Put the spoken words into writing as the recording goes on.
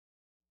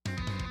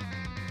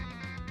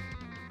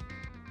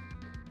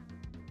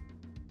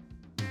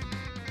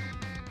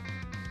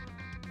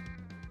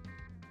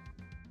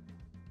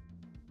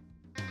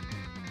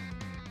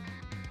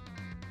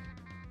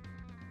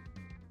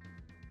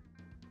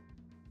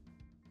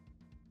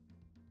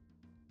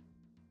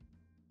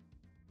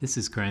This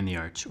is Cry in the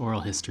Arch,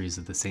 Oral Histories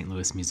of the St.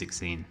 Louis Music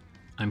Scene.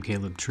 I'm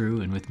Caleb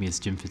True, and with me is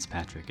Jim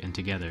Fitzpatrick, and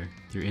together,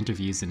 through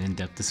interviews and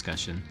in-depth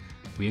discussion,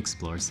 we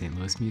explore St.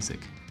 Louis music.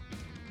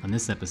 On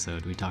this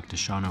episode, we talk to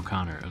Shawn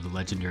O'Connor of the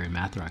legendary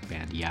math rock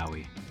band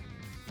Yowie.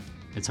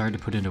 It's hard to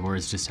put into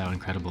words just how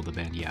incredible the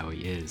band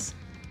Yowie is.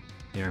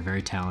 They are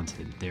very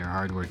talented, they are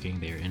hardworking,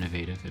 they are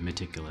innovative and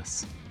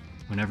meticulous.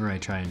 Whenever I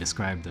try and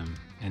describe them,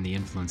 and the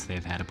influence they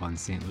have had upon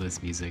St.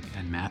 Louis music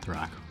and math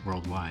rock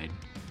worldwide,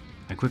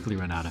 I quickly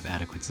run out of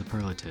adequate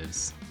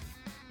superlatives.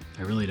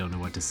 I really don't know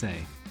what to say.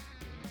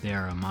 They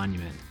are a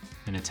monument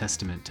and a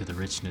testament to the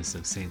richness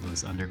of St.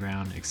 Louis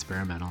underground,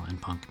 experimental, and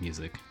punk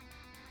music.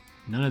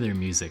 None of their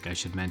music, I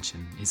should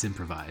mention, is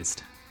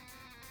improvised.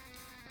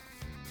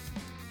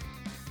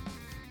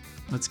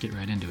 Let's get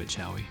right into it,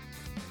 shall we?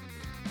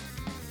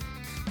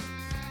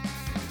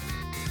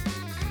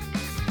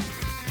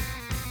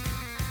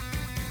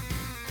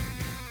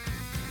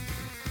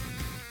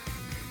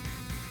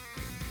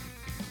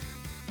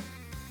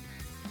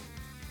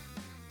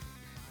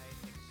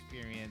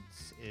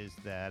 Is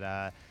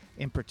that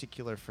in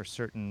particular for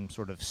certain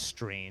sort of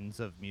strains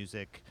of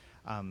music,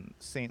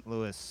 St.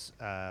 Louis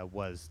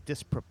was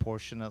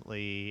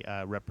disproportionately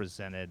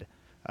represented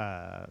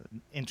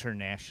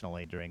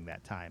internationally during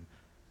that time.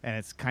 And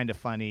it's kind of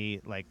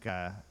funny, like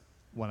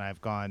when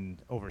I've gone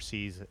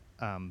overseas,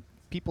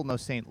 people know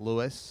St.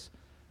 Louis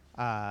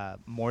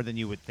more than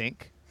you would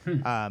think,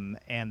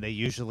 and they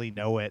usually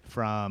know it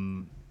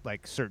from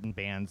like certain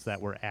bands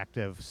that were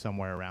active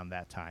somewhere around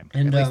that time.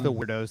 And at least the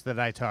weirdos that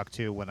I talk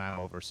to when I'm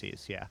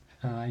overseas, yeah.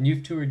 And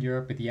you've toured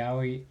Europe with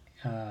Yowie.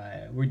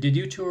 Did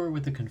you tour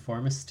with the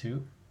Conformists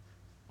too?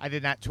 I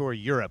did not tour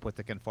Europe with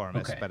the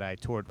Conformists, but I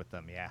toured with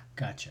them, yeah.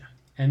 Gotcha.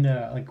 And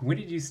when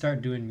did you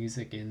start doing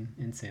music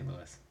in St.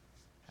 Louis?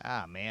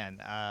 Ah, man.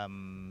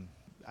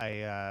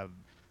 I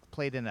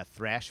played in a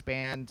thrash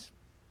band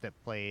that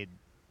played,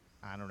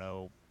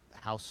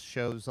 house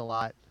shows a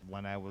lot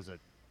when I was a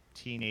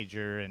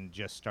teenager and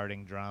just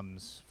starting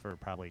drums for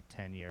probably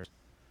 10 years.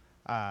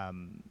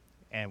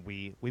 And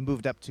we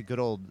moved up to good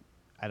old,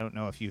 I don't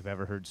know if you've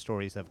ever heard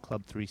stories of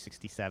Club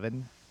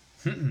 367.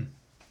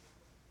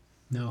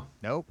 No.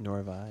 Nope. Nor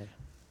have I.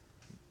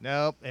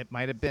 Nope. It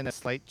might have been a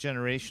slight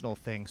generational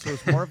thing. So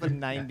it's more of a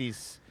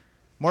 90s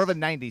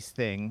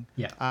thing.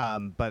 Yeah.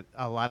 But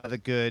a lot of the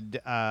good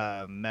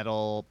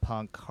metal,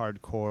 punk,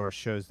 hardcore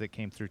shows that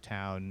came through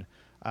town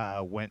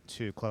went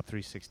to Club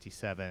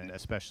 367,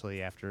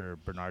 especially after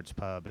Bernard's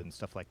Pub and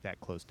stuff like that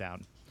closed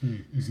down.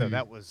 Mm-hmm. So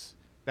that was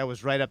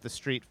right up the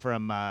street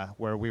from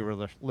where we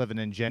were living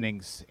in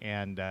Jennings,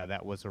 and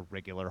that was a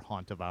regular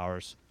haunt of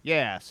ours.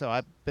 Yeah, so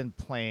I've been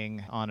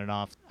playing on and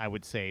off. I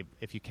would say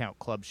if you count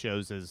club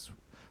shows as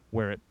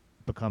where it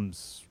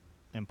becomes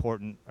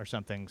important or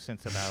something,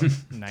 since about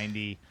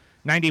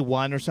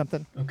 91 or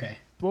something. Okay.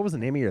 What was the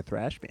name of your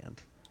thrash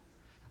band?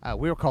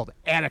 We were called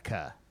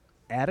Attica.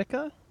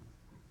 Attica?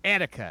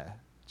 Attica,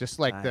 just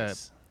like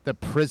nice. the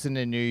prison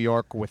in New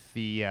York with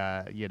the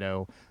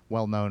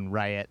well-known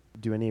riot.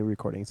 Do any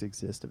recordings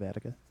exist of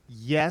Attica?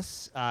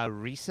 Yes,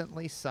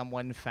 recently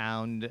someone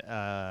found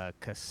a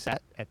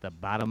cassette at the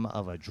bottom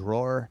of a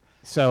drawer.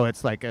 So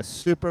it's like a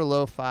super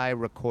lo-fi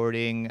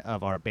recording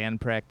of our band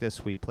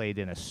practice. We played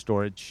in a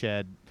storage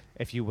shed.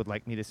 If you would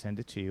like me to send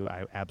it to you,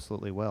 I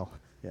absolutely will.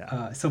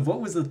 Yeah. So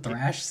what was the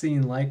thrash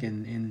scene like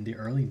in the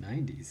early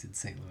 90s in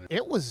St. Louis?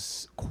 It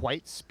was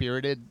quite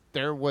spirited.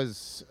 There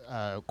was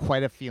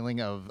quite a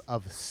feeling of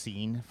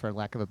scene, for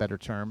lack of a better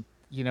term.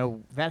 You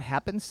know, that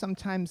happens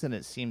sometimes, and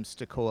it seems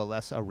to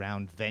coalesce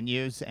around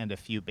venues and a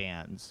few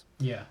bands.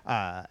 Yeah.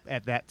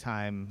 At that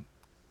time,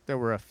 there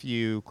were a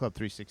few, Club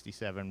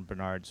 367,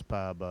 Bernard's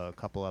Pub, a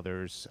couple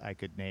others I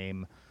could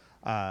name,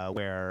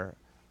 where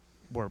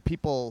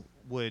people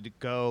would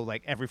go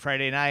like every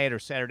Friday night or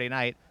Saturday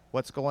night.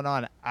 What's going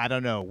on? I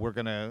don't know. We're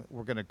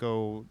gonna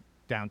go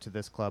down to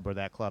this club or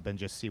that club and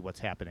just see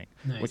what's happening,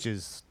 nice. Which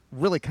is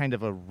really kind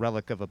of a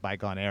relic of a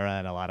bygone era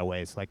in a lot of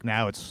ways. Like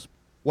now it's,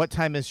 what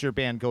time is your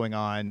band going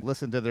on?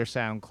 Listen to their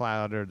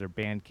SoundCloud or their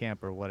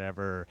Bandcamp or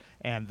whatever,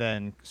 and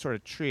then sort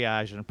of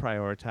triage and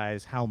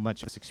prioritize how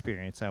much of this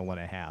experience I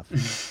want to have.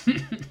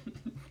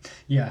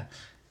 Yeah.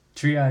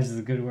 Triage is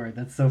a good word.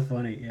 That's so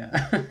funny.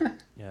 Yeah.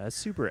 Yeah, that's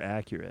super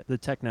accurate. The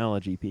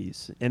technology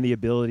piece and the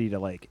ability to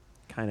like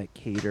kind of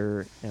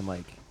cater and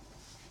like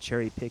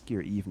cherry pick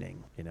your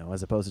evening,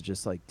 as opposed to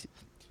just like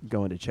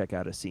going to check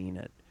out a scene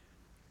at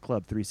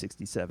Club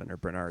 367 or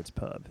Bernard's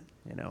Pub,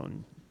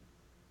 and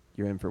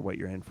you're in for what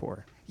you're in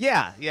for.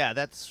 Yeah,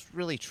 that's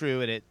really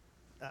true. And it,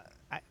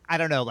 I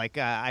don't know, like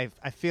I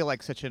feel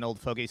like such an old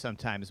fogey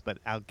sometimes, but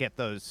I'll get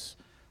those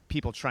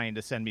people trying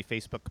to send me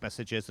Facebook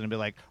messages and be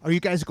like, "Are you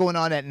guys going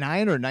on at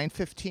 9 or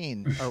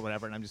 9:15 or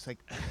whatever?" And I'm just like,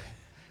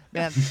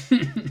 man,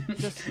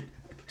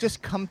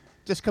 just come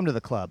to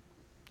the club,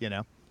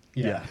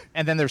 Yeah.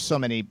 And then there's so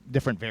many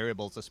different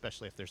variables,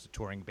 especially if there's a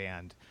touring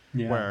band,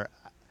 where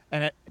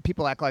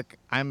people act like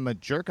I'm a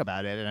jerk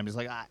about it, and I'm just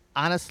like,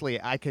 honestly,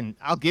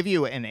 I'll give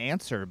you an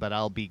answer, but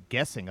I'll be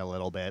guessing a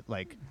little bit.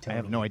 Like, totally. I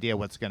have no idea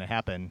what's going to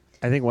happen.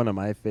 I think one of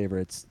my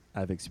favorites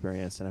I've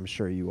experienced, and I'm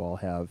sure you all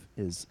have,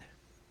 is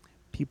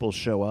people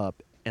show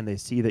up and they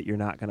see that you're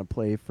not going to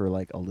play for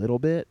like a little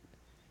bit,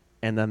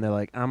 and then they're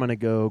like, I'm going to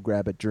go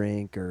grab a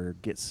drink or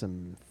get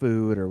some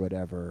food or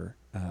whatever,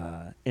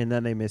 and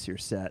then they miss your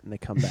set and they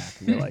come back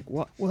and they're like,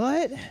 what?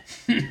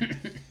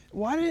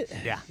 Why did?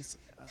 Yeah.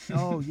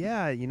 Oh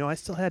yeah, I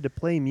still had to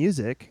play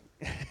music.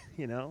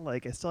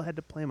 Like I still had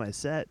to play my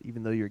set,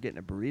 even though you're getting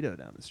a burrito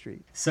down the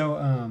street. So,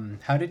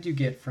 how did you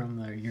get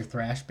from your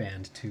thrash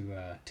band to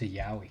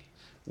Yowie?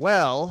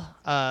 Well,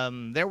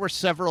 there were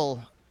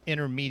several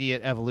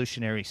intermediate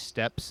evolutionary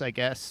steps, I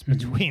guess,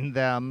 between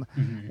them,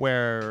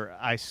 where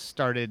I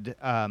started.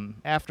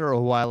 After a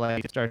while,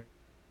 I started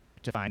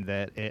to find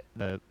that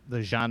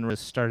the genres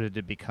started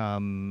to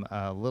become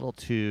a little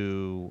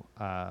too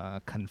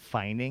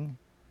confining.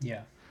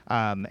 Yeah.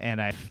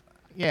 And I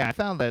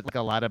found that like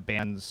a lot of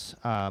bands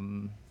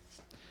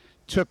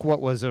took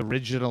what was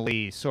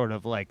originally sort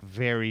of like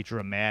very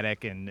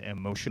dramatic and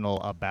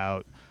emotional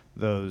about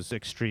those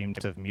extreme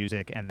types of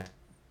music and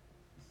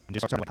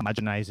just sort of like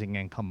homogenizing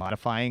and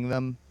commodifying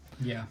them.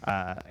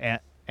 Yeah.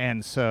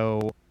 And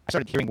so I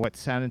started hearing what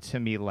sounded to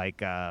me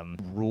like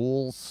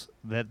rules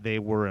that they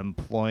were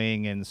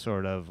employing in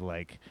sort of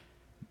like,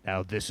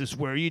 now this is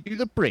where you do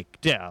the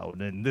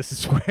breakdown, and this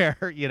is where,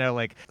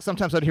 like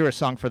sometimes I'd hear a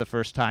song for the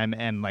first time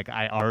and like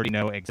I already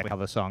know exactly how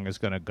the song is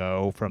going to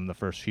go from the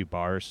first few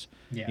bars,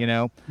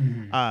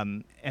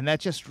 and that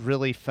just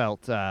really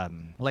felt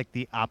like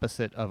the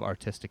opposite of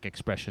artistic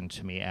expression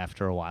to me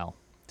after a while.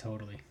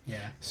 Totally.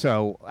 Yeah.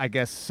 So I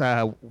guess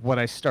what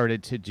I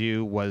started to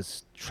do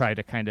was try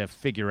to kind of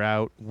figure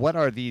out what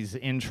are these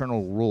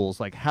internal rules?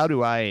 Like, how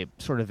do I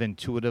sort of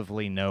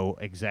intuitively know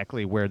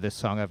exactly where this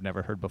song I've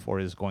never heard before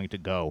is going to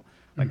go?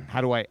 Like,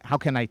 how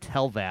can I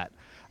tell that?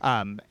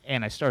 And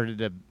I started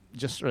to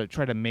just sort of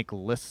try to make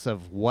lists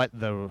of what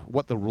the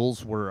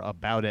rules were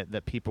about it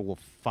that people were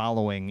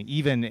following,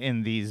 even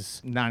in these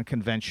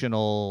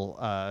non-conventional,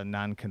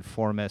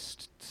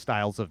 non-conformist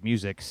styles of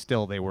music.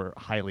 Still, they were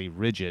highly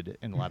rigid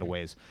in a lot of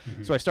ways.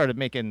 So I started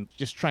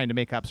trying to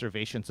make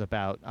observations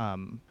about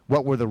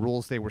what were the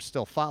rules they were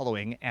still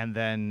following, and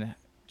then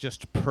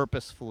just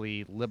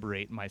purposefully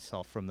liberate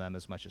myself from them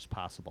as much as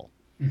possible.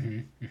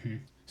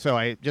 So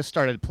I just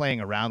started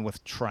playing around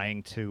with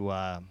trying to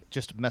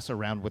just mess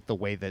around with the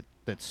way that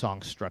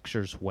song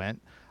structures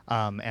went,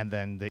 and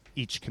then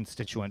each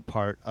constituent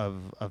part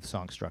of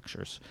song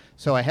structures.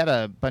 So I had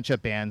a bunch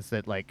of bands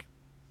that like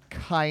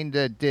kind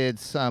of did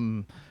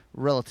some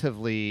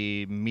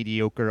relatively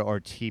mediocre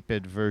or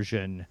tepid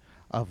version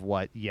of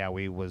what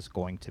Yowie was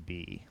going to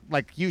be.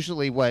 Like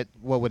usually what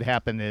would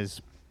happen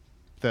is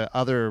the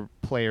other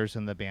players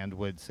in the band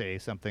would say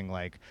something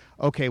like,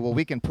 okay, well,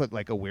 we can put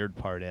like a weird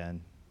part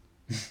in,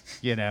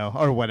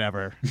 or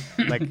whatever.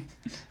 Like,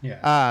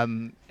 Yeah.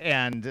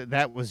 And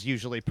that was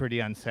usually pretty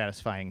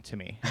unsatisfying to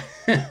me.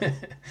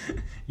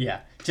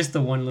 Yeah. Just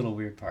the one little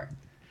weird part.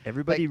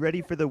 Everybody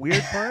ready for the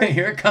weird part?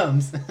 Here it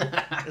comes.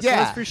 This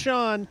Yeah. one's for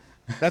Shawn.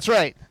 That's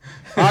right.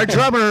 Our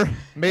drummer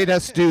made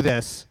us do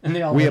this. And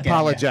they all we look at you.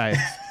 apologize.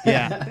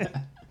 Yeah.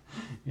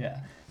 Yeah.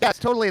 Yeah, it's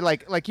totally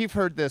like you've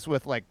heard this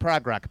with like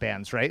prog rock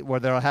bands, right? Where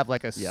they'll have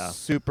like a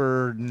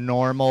super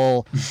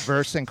normal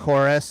verse and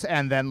chorus,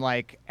 and then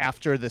like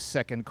after the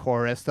second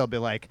chorus, they'll be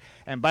like,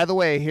 and by the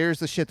way, here's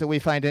the shit that we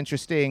find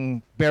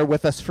interesting. Bear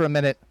with us for a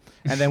minute,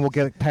 and then we'll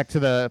get back to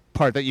the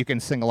part that you can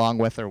sing along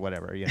with or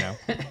whatever,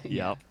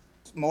 Yep.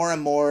 More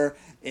and more,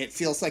 it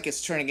feels like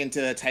it's turning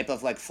into a type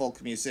of like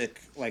folk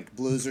music, like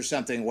blues or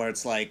something, where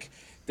it's like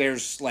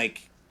there's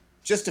like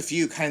just a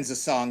few kinds of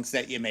songs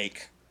that you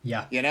make.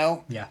 Yeah.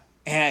 Yeah.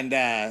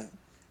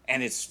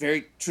 And it's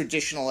very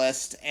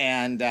traditionalist,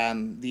 and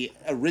the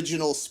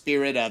original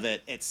spirit of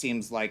it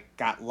seems like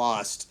got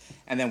lost,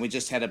 and then we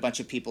just had a bunch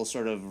of people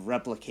sort of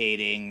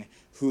replicating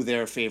who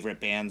their favorite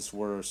bands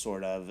were,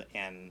 sort of,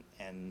 and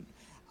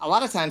a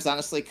lot of times,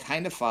 honestly,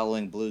 kind of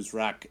following blues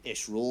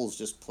rock-ish rules,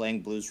 just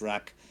playing blues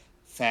rock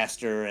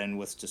faster and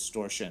with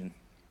distortion.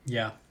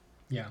 Yeah.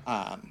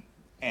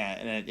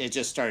 And it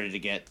just started to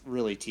get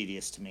really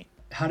tedious to me.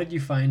 How did you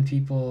find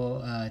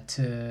people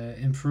to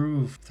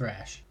improve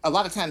thrash? A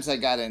lot of times I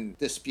got in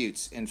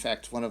disputes. In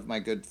fact, one of my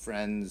good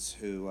friends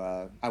who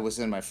I was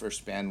in my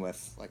first band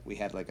with, like we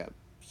had like a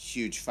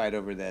huge fight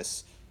over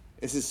this.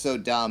 This is so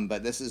dumb,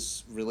 but this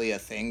is really a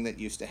thing that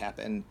used to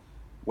happen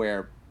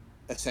where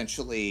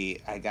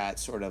essentially I got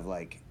sort of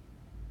like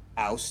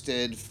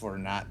ousted for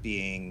not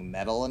being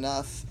metal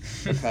enough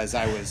because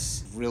I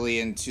was really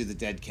into the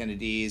Dead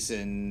Kennedys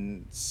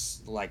and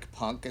like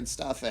punk and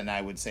stuff, and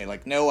I would say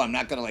like, no, I'm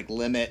not gonna like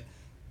limit,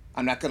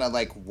 I'm not gonna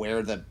like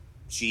wear the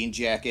jean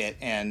jacket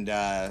and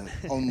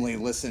only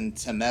listen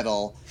to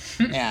metal.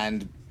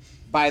 And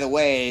by the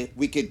way,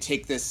 we could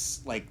take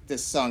this, like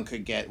this song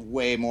could get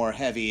way more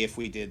heavy if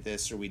we did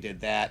this or we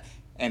did that,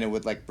 and it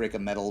would like break a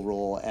metal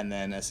rule. And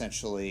then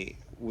essentially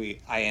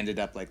I ended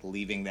up like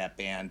leaving that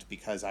band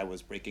because I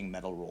was breaking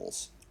metal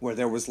rules, where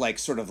there was like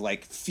sort of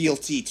like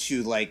fealty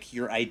to like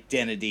your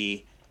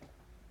identity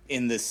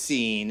in the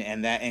scene,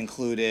 and that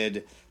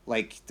included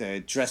like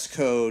the dress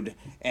code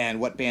and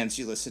what bands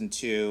you listen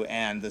to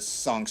and the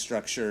song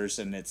structures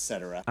and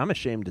etc. I'm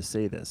ashamed to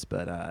say this,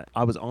 but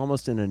I was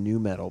almost in a nu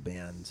metal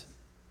band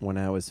when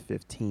I was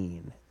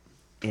 15,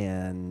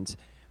 and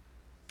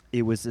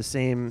it was the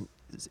same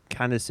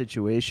kind of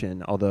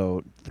situation,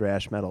 although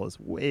thrash metal is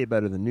way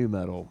better than nu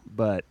metal.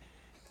 But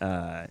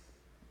I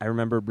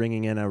remember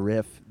bringing in a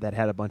riff that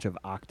had a bunch of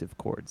octave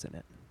chords in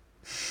it.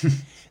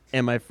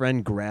 And my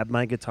friend grabbed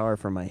my guitar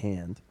from my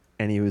hand,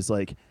 and he was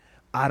like,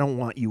 I don't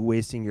want you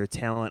wasting your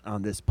talent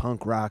on this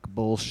punk rock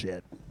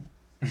bullshit.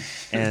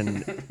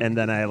 and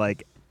then I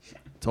like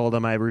told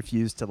him I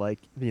refused to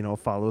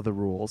follow the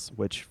rules,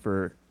 which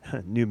for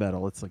nu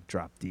metal it's like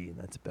drop D and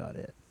that's about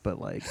it. But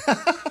like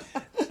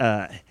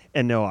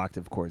and no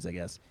octave chords, I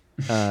guess.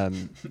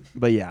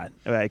 But yeah,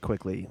 I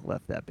quickly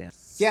left that band.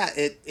 Yeah,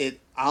 it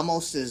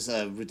almost is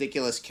a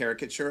ridiculous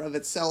caricature of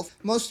itself.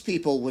 Most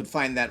people would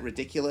find that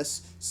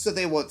ridiculous, so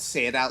they won't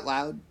say it out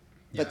loud,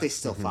 but they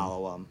still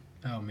follow them.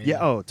 Oh man. Yeah.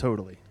 Oh,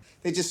 totally.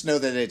 They just know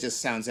that it just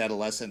sounds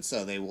adolescent,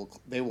 so they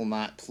will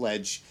not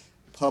pledge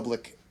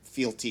public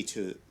fealty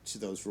to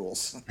those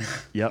rules.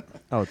 Yep.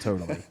 Oh,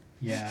 totally.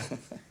 Yeah.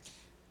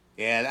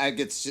 Yeah,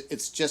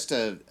 it's just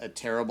a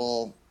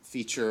terrible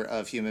feature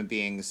of human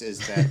beings is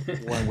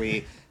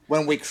that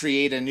when we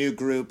create a new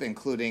group,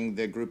 including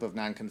the group of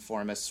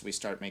nonconformists, we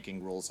start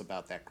making rules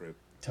about that group.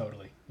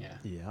 Totally. Yeah.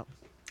 Yeah.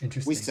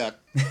 Interesting. We suck.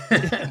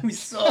 We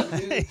suck,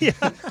 dude. Yeah.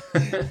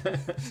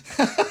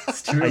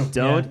 It's true. I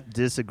don't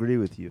disagree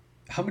with you.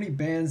 How many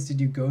bands did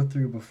you go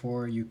through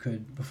before you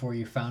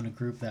found a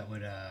group that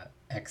would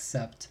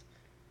accept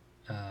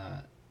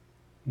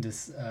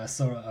this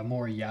sort of a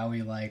more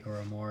Yowie like or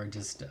a more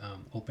just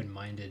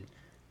open-minded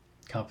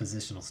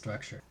compositional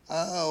structure?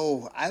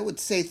 Oh, I would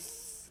say,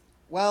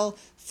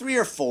 3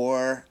 or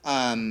 4.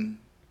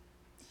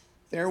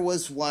 There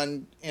was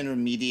one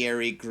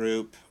intermediary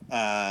group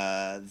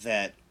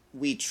that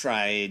we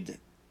tried.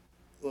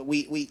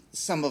 We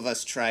some of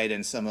us tried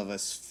and some of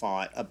us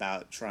fought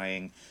about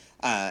trying,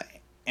 and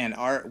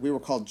we were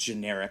called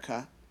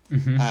Generica,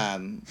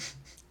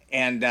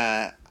 and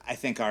I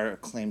think our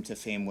claim to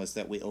fame was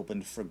that we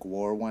opened for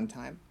Gwar one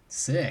time.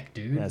 Sick,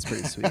 dude. That's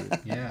pretty sweet.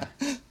 Yeah.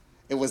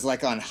 It was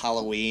like on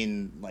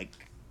Halloween, like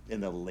in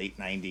the late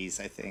 '90s,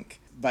 I think.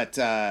 But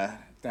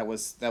that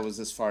was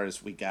as far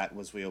as we got.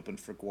 Was we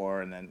opened for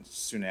Gwar, and then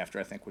soon after,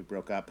 I think we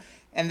broke up.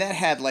 And that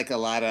had like a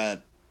lot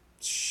of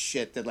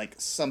shit that like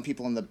some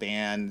people in the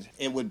band.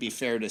 It would be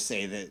fair to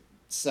say that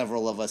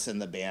several of us in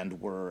the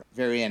band were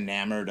very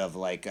enamored of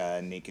like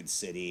Naked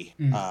City.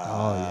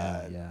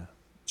 Oh yeah.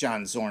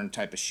 John Zorn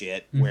type of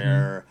shit,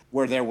 where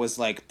there was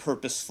like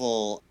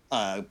purposeful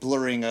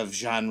blurring of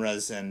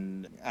genres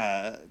and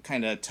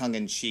kind of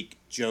tongue-in-cheek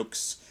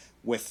jokes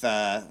with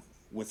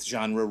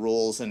genre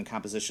rules and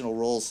compositional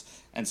rules,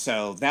 and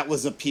so that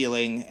was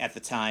appealing at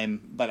the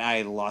time. But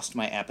I lost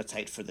my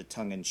appetite for the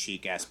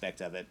tongue-in-cheek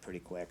aspect of it pretty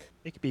quick.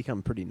 It could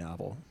become pretty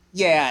novel.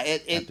 Yeah,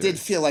 it did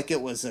feel like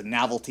it was a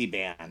novelty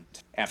band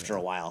after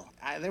a while.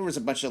 There was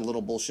a bunch of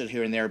little bullshit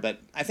here and there,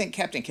 but I think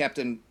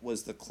Captain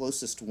was the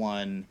closest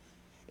one.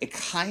 It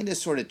kind of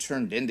sort of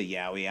turned into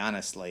Yowie,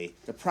 honestly.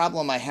 The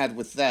problem I had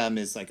with them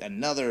is like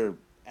another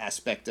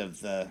aspect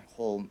of the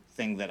whole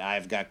thing that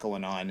I've got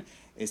going on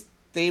is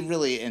they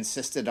really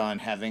insisted on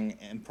having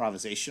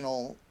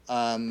improvisational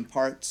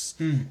parts,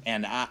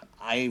 and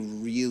I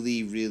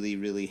really, really,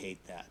 really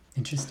hate that.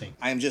 Interesting.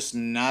 I'm just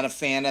not a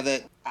fan of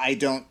it. I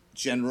don't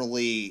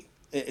generally.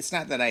 It's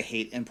not that I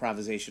hate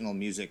improvisational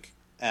music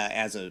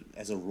as a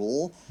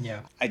rule.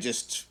 Yeah. I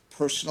just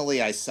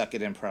personally I suck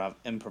at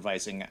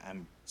improvising.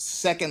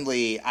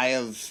 Secondly, I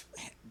have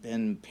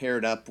been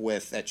paired up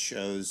with at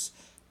shows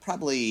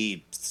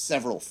probably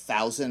several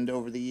thousand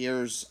over the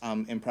years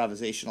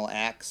improvisational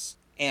acts.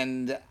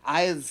 And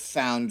I've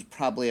found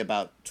probably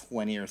about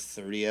 20 or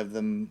 30 of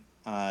them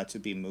to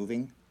be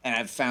moving. And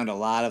I've found a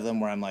lot of them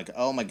where I'm like,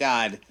 oh my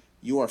God,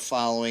 you are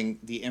following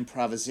the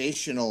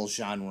improvisational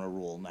genre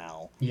rule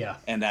now. Yeah.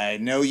 And I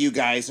know you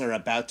guys are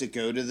about to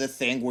go to the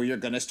thing where you're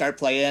going to start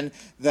playing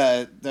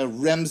the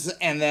rims,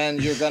 and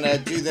then you're going to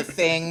do the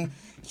thing.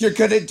 You're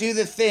going to do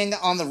the thing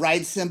on the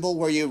ride cymbal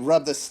where you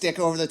rub the stick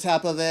over the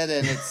top of it,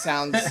 and it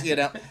sounds,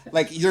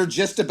 like you're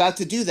just about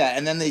to do that.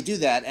 And then they do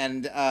that.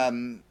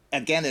 And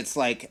again, it's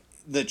like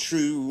the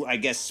true, I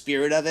guess,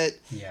 spirit of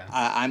it. Yeah.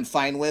 I'm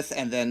fine with.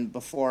 And then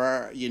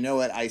before you know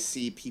it, I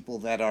see people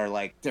that are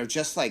like, they're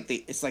just like,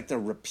 it's like they're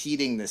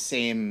repeating the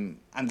same,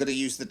 I'm going to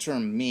use the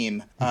term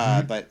meme,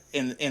 but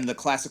in the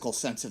classical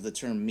sense of the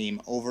term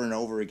meme over and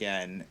over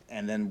again.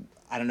 And then,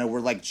 I don't know, we're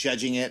like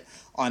judging it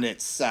on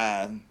its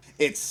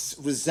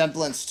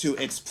resemblance to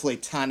its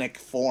Platonic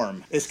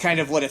form is kind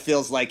of what it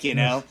feels like,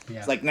 Yeah.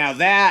 It's like, now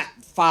that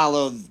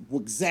followed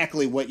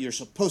exactly what you're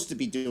supposed to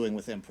be doing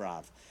with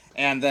improv.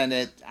 And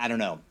then I don't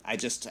know, I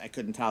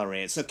couldn't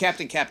tolerate it. So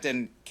Captain kept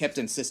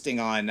insisting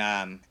on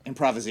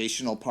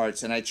improvisational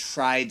parts, and I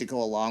tried to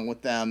go along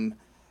with them.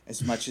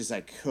 as much as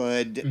I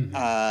could, and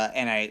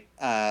I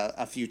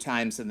a few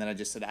times, and then I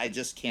just said I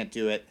just can't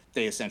do it.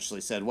 They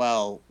essentially said,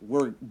 "Well,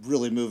 we're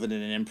really moving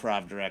in an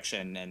improv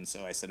direction," and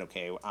so I said,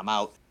 "Okay, I'm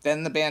out."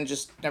 Then the band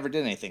just never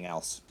did anything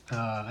else.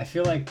 I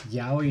feel like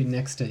Yowie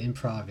next to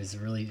improv is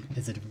a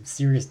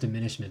serious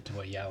diminishment to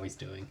what Yowie's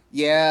doing.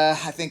 Yeah,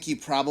 I think you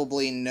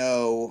probably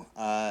know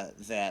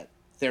that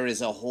there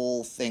is a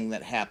whole thing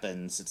that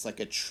happens. It's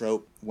like a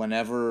trope.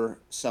 Whenever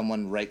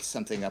someone writes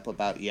something up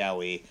about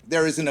Yowie,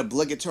 there is an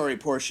obligatory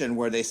portion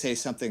where they say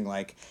something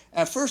like,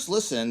 "At first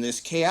listen,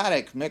 this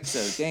chaotic mix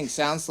of things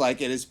sounds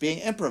like it is being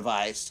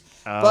improvised."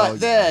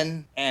 But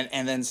then,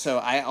 and then so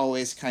I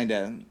always kind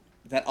of,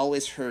 that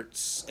always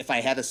hurts. If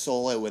I had a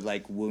soul, it would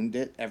like wound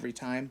it every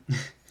time.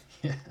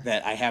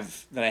 that I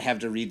have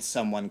to read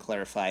someone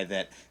clarify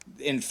that,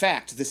 in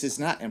fact, this is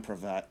not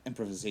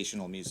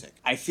improvisational music.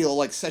 I feel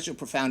like such a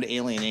profound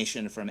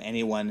alienation from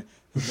anyone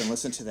who can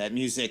listen to that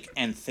music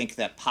and think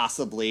that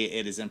possibly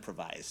it is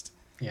improvised.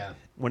 Yeah.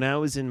 When I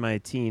was in my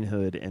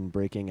teenhood and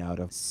breaking out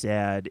of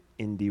sad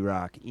indie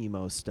rock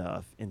emo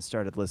stuff and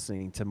started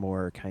listening to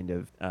more kind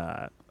of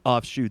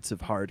offshoots of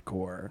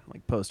hardcore,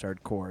 like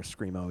post-hardcore,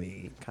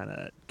 screamo-y, kind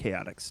of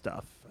chaotic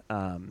stuff.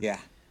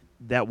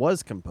 That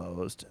was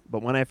composed,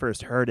 but when I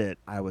first heard it,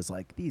 I was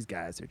like, these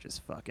guys are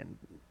just fucking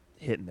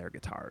hitting their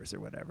guitars or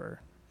whatever,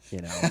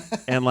 you know?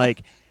 And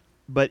like,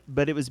 but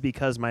it was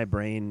because my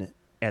brain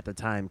at the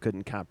time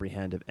couldn't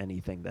comprehend of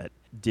anything that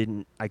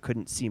I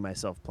couldn't see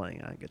myself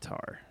playing on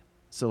guitar.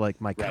 So like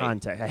my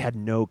context, I had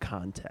no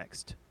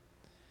context.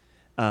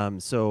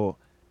 So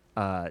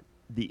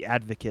the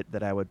advocate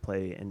that I would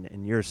play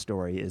in your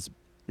story is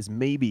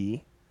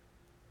maybe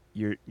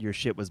your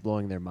shit was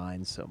blowing their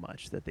minds so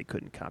much that they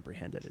couldn't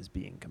comprehend it as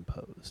being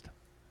composed.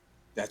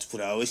 That's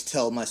what I always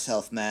tell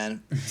myself,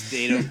 man.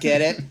 They don't get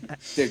it.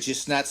 They're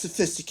just not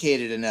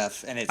sophisticated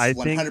enough, and it's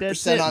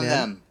 100% on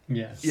them.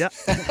 Yes. Yeah.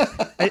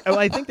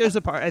 I think there's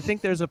a part. I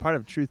think there's a part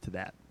of truth to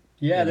that.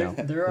 Yeah,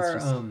 there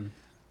are.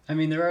 I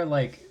mean, there are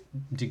like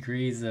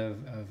degrees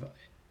of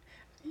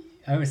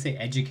I would say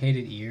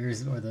educated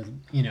ears,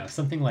 or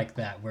something like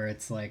that, where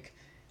it's like.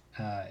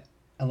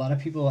 A lot of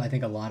people, I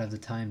think a lot of the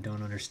time,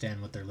 don't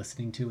understand what they're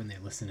listening to when they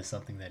listen to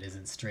something that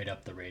isn't straight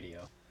up the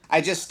radio.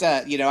 I just,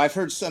 I've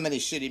heard so many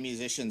shitty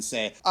musicians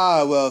say,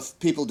 "Oh, well, if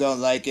people don't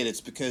like it,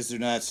 it's because they're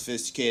not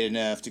sophisticated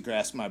enough to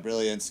grasp my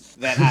brilliance."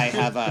 That I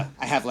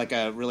have like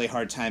a really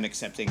hard time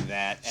accepting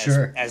that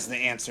as the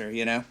answer,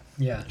 you know?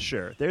 Yeah,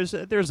 sure. There's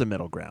a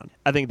middle ground.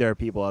 I think there are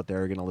people out there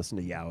who are going to listen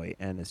to Yowie,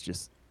 and it's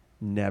just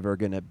never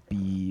going to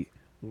be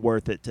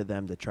worth it to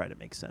them to try to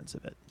make sense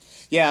of it.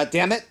 Yeah,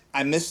 damn it.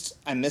 I missed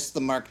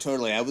the mark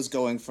totally. I was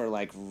going for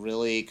like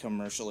really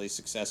commercially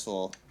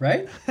successful.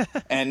 Right?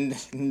 And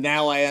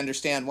now I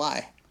understand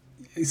why.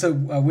 So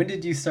when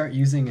did you start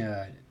using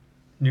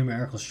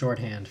numerical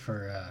shorthand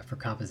for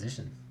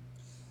composition?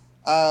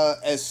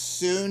 As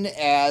soon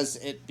as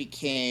it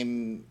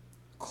became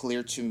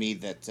clear to me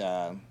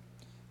that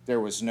there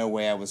was no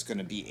way I was going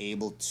to be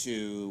able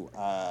to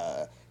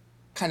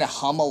kind of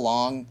hum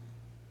along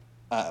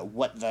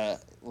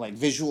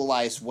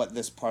visualize what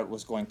this part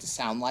was going to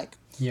sound like.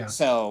 Yeah.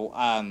 So,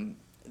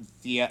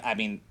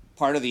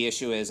 part of the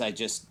issue is I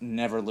just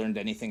never learned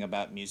anything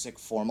about music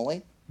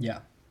formally.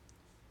 Yeah.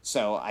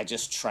 So I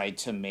just tried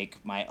to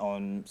make my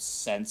own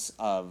sense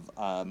of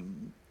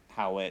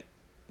how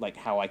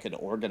I could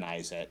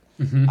organize it.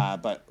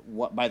 Mm-hmm. But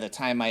by the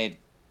time I had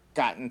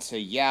gotten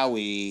to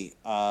Yowie,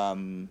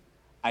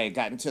 I had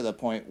gotten to the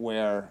point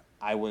where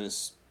I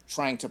was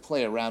trying to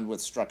play around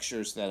with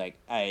structures that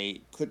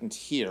I couldn't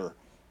hear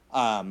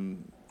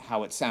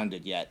how it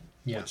sounded yet.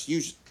 Yeah.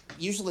 Which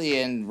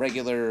usually in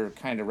regular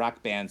kind of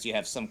rock bands, you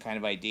have some kind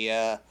of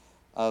idea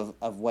of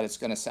what it's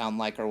going to sound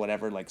like or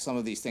whatever. Like some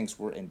of these things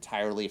were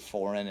entirely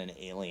foreign and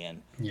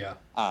alien. Yeah.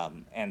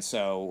 And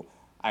so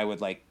I would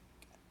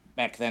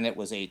back then it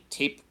was a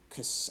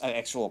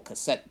actual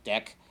cassette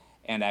deck,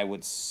 and I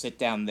would sit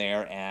down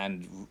there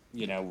and,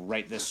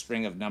 write this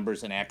string of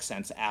numbers and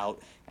accents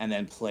out and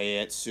then play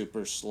it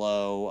super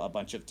slow a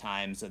bunch of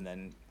times and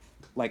then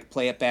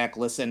play it back,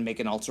 listen, make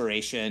an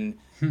alteration,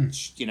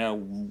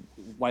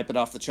 wipe it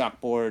off the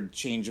chalkboard,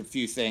 change a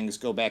few things,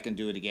 go back and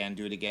do it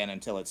again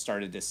until it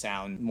started to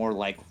sound more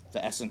like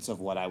the essence of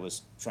what I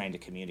was trying to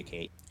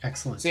communicate.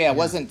 Excellent. So yeah,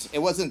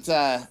 it wasn't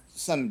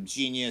some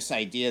genius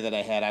idea that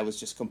I had. I was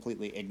just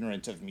completely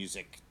ignorant of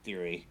music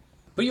theory.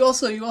 But you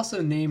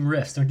also name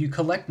riffs. Don't you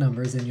collect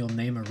numbers and you'll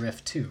name a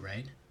riff too,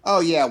 right? Oh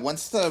yeah,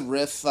 once the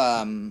riff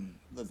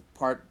the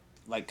part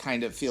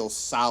kind of feels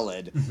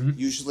solid,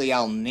 usually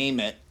I'll name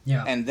it.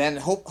 Yeah. And then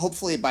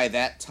hopefully by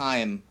that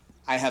time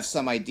I have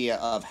some idea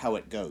of how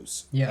it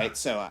goes. Yeah. Right?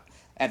 So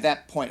at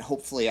that point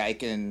hopefully I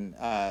can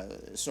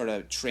sort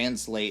of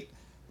translate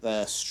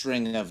the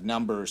string of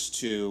numbers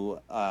to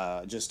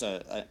just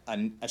a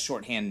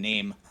shorthand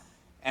name,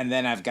 and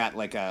then I've got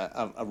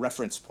a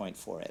reference point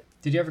for it.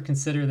 Did you ever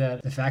consider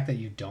that the fact that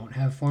you don't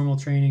have formal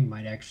training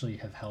might actually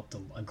have helped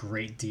a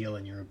great deal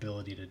in your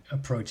ability to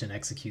approach and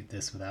execute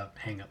this without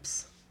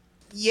hangups?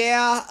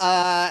 Yeah,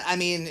 I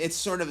mean, it's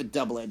sort of a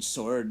double-edged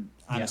sword,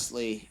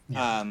 honestly.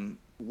 Yeah.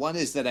 One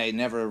is that I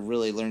never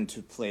really learned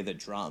to play the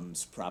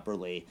drums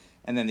properly,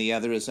 and then the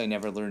other is I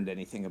never learned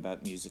anything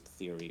about music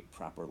theory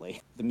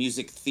properly. The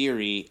music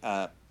theory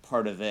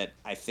part of it,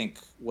 I think,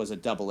 was a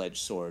double-edged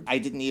sword. I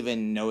didn't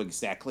even know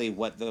exactly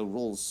what the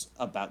rules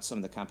about some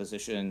of the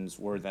compositions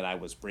were that I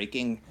was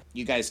breaking.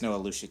 You guys know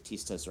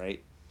Alushatistas,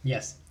 right?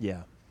 Yes.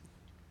 Yeah.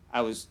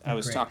 I was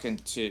Great. talking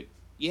to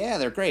yeah,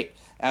 they're great.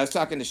 I was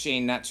talking to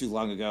Shane not too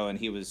long ago, and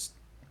he was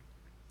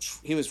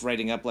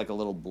writing up like a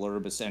little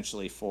blurb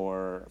essentially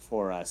for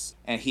us,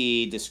 and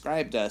he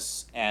described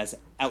us as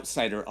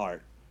outsider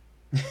art,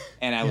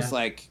 and I was Yeah.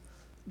 like,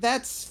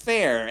 that's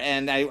fair,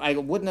 and I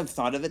wouldn't have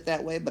thought of it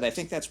that way, but I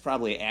think that's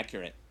probably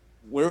accurate.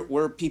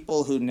 We're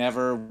people who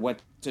never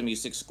went to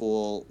music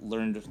school,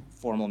 learned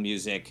formal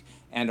music,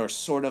 and are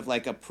sort of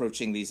like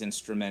approaching these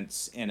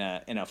instruments in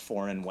a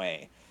foreign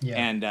way. Yeah.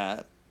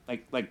 And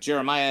like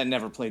Jeremiah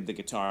never played the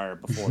guitar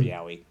before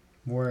Yowie,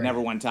 Word.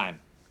 never one time.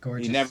 He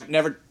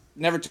Gorgeous.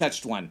 never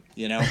touched one.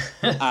 You know,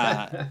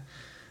 uh,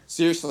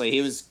 seriously,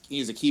 he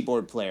was a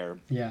keyboard player,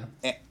 Yeah.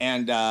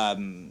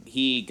 and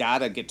he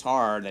got a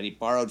guitar that he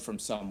borrowed from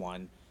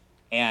someone,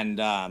 and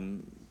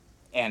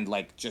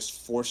like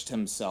just forced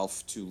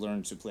himself to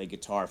learn to play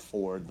guitar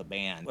for the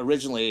band.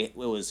 Originally, it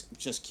was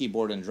just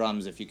keyboard and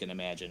drums, if you can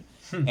imagine,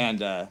 and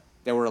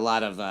there were a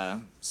lot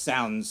of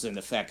sounds and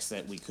effects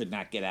that we could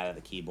not get out of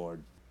the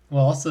keyboard.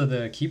 Well, also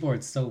the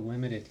keyboard's so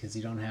limited because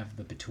you don't have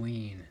the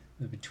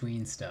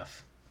between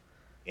stuff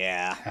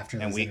Yeah, after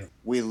and those inter.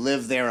 we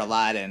live there a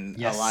lot, and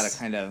a lot of Yes.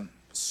 kind of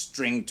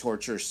string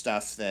torture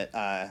stuff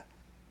that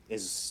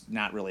is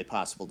not really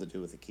possible to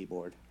do with a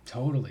keyboard.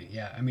 Totally.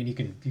 Yeah. I mean, you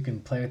can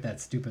play with that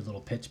stupid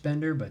little pitch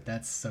bender, but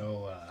that's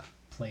so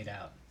played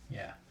out.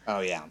 Yeah.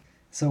 Oh yeah.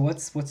 So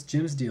what's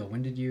Jim's deal?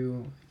 When did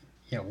you?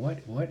 Yeah.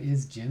 What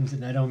is Jim's?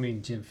 And I don't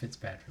mean Jim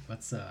Fitzpatrick.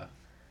 What's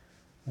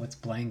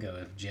Blango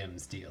of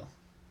Jim's deal?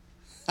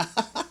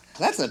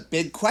 That's a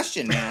big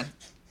question, man.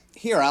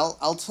 Here,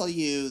 I'll tell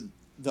you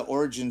the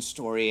origin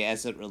story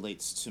as it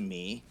relates to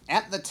me.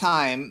 At the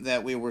time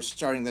that we were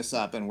starting this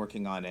up and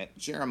working on it,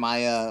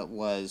 Jeremiah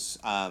was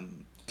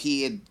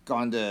he had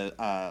gone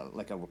to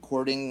like a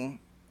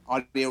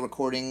audio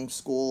recording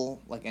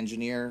school, like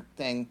engineer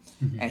thing,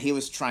 and he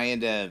was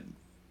trying to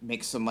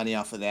make some money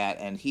off of that,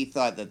 and he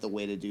thought that the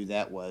way to do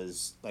that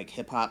was like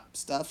hip hop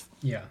stuff.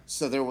 Yeah.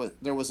 So there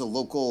was a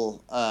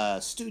local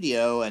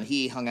studio, and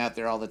he hung out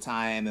there all the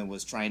time and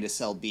was trying to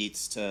sell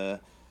beats to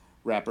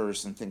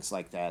rappers and things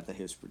like that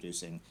he was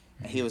producing.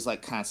 And he was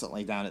like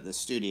constantly down at the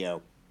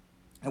studio,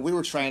 and we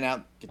were trying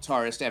out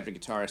guitarist after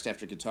guitarist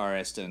after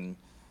guitarist, and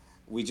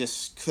we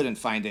just couldn't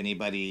find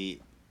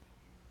anybody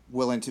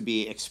willing to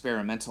be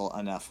experimental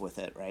enough with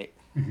it, right?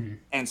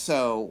 And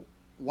so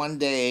one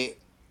day,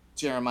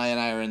 Jeremiah and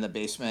I are in the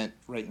basement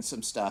writing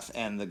some stuff,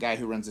 and the guy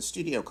who runs the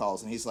studio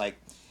calls, and he's like,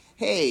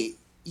 "Hey,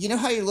 you know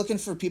how you're looking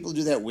for people to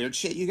do that weird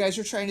shit you guys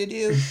are trying to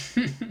do?"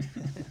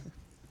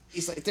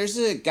 He's like, "There's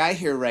a guy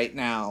here right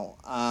now.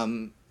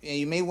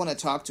 You may want to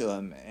talk to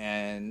him."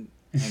 And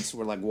so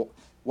we're like,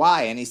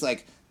 "Why?" And he's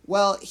like,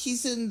 "Well, he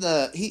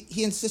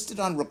insisted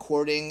on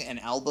recording an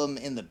album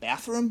in the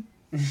bathroom."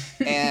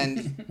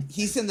 And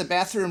he's in the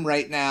bathroom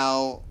right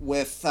now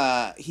with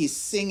he's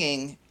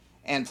singing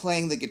and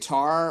playing the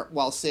guitar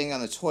while sitting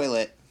on the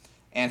toilet,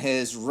 and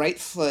his right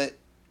foot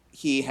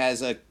he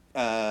has a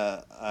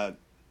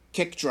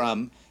kick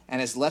drum, and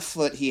his left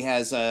foot he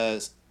has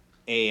a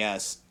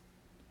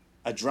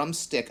a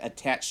drumstick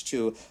attached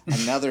to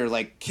another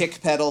like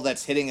kick pedal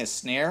that's hitting a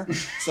snare.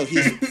 So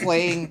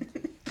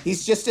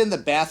he's just in the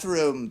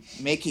bathroom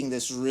making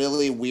this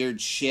really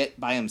weird shit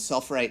by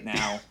himself right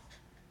now.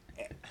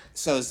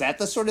 So is that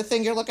the sort of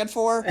thing you're looking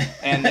for?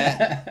 And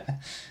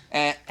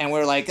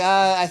we're like,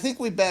 I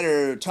think we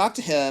better talk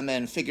to him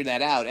and figure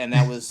that out. And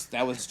that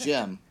was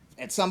Jim.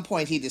 At some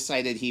point, he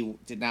decided he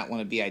did not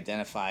want to be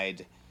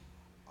identified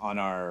on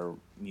our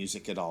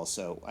music at all.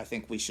 So I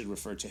think we should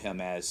refer to him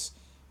as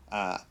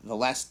the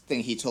last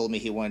thing he told me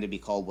he wanted to be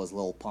called was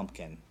Lil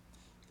Pumpkin.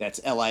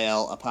 That's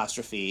LIL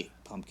apostrophe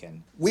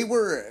Pumpkin. We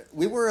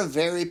were a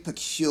very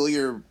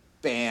peculiar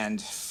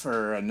band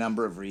for a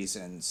number of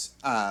reasons.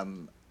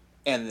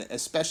 And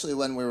especially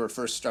when we were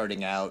first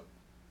starting out,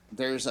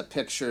 there's a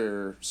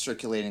picture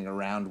circulating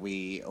around.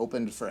 We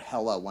opened for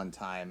Hella one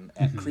time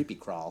at Creepy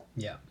Crawl.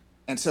 Yeah.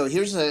 And so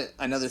here's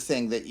another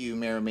thing that you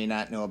may or may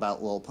not know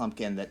about Lil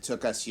Pumpkin that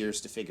took us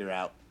years to figure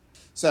out.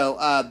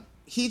 So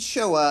he'd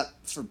show up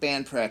for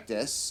band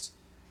practice,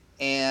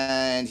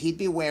 and he'd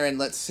be wearing,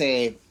 let's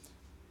say,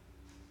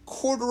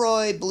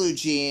 corduroy blue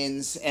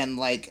jeans and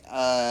like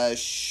a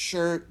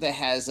shirt that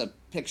has a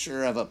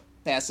picture of a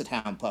Basset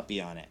Hound puppy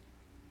on it.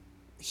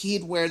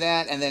 He'd wear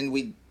that, and then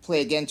we'd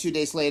play again 2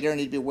 days later, and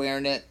he'd be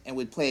wearing it, and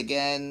we'd play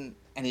again,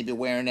 and he'd be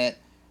wearing it,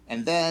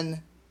 and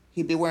then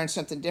he'd be wearing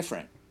something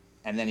different,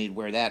 and then he'd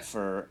wear that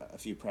for a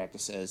few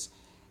practices,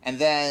 and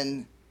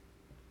then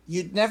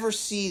you'd never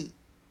see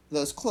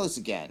those clothes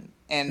again.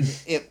 And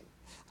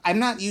I'm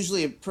not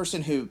usually a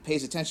person who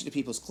pays attention to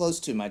people's clothes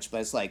too much,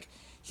 but it's like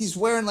he's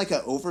wearing like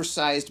an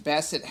oversized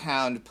basset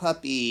hound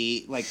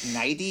puppy like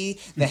nightie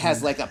that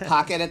has like a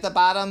pocket at the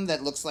bottom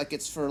that looks like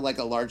it's for like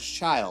a large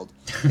child.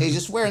 And he's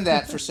just wearing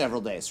that for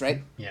several days,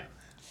 right? Yeah.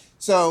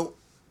 So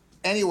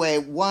anyway,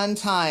 one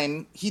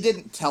time he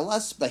didn't tell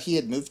us, but he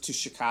had moved to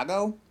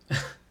Chicago.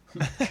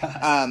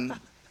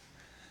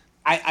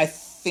 I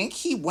think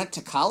he went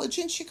to college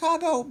in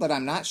Chicago, but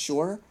I'm not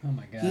sure. Oh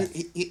my God.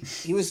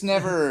 He was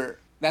never.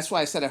 That's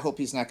why I said I hope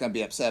he's not going to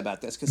be upset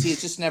about this, because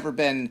he's just never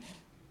been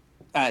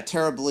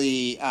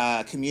terribly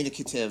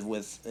communicative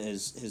with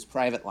his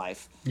private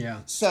life.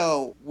 Yeah.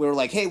 So we were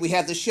like, hey, we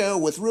have the show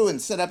with Ruin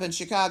set up in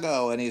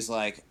Chicago, and he's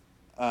like,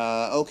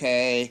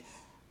 okay.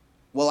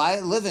 Well, I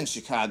live in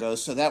Chicago,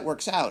 so that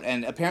works out.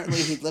 And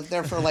apparently he lived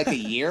there for like a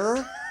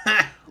year,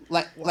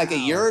 like a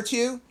year or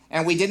two,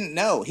 and we didn't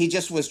know. He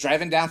just was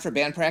driving down for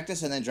band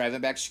practice and then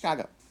driving back to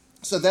Chicago.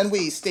 So then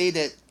we stayed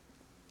at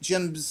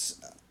Jim's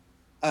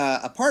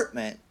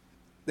apartment.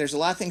 There's a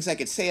lot of things I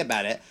could say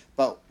about it,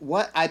 but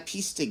what I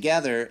pieced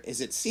together is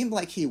it seemed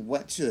like he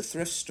went to a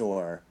thrift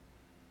store,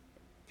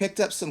 picked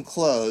up some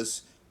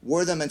clothes,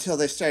 wore them until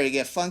they started to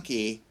get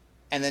funky,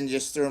 and then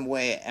just threw them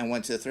away and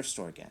went to the thrift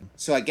store again.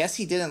 So I guess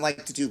he didn't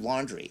like to do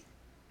laundry.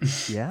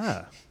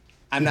 Yeah.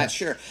 I'm not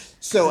sure.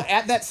 So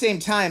at that same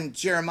time,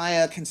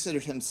 Jeremiah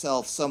considered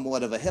himself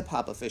somewhat of a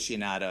hip-hop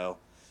aficionado.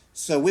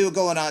 So we were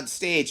going on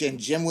stage, and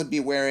Jim would be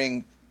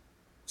wearing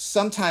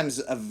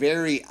sometimes a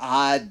very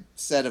odd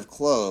set of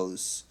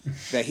clothes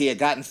that he had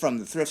gotten from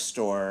the thrift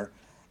store.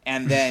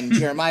 And then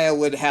Jeremiah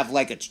would have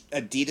like a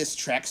Adidas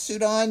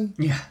tracksuit on.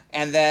 Yeah.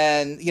 And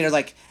then,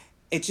 like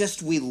it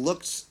just, we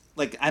looked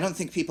like, I don't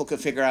think people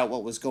could figure out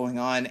what was going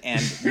on,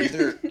 and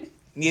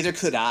neither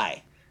could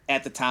I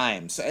at the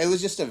time. So it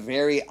was just a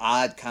very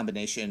odd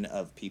combination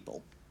of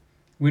people.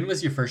 When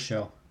was your first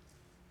show?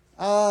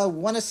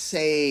 Want to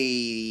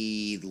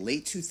say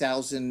late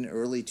 2000,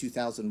 early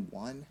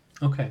 2001.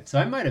 Okay, so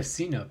I might have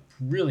seen a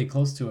really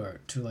close to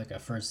like a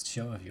first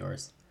show of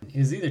yours. It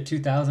was either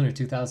 2000 or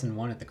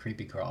 2001 at the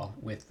Creepy Crawl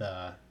with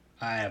I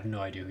have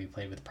no idea who you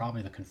played with.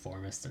 Probably the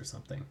Conformists or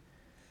something.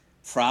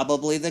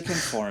 Probably the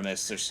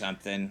Conformists or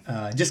something.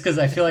 Just because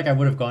I feel like I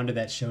would have gone to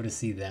that show to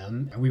see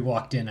them. We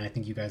walked in, and I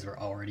think you guys were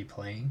already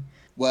playing.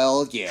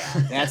 Well, yeah,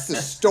 that's the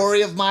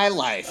story of my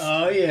life.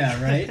 Oh,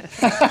 yeah, right?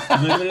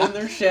 Living in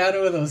their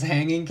shadow with those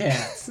hanging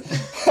cats.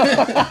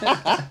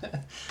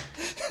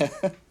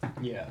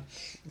 Yeah.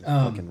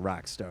 Fucking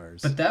rock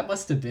stars. But that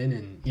must have been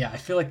in... Yeah, I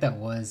feel like that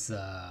was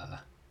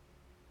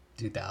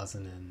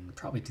 2000 and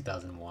probably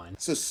 2001.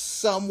 So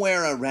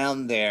somewhere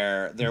around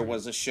there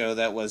was a show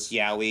that was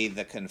Yowie,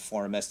 the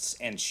Conformists,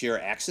 and Sheer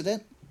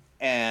Accident.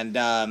 And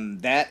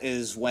that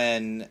is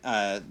when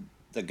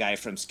the guy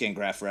from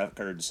Skingraft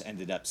Records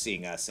ended up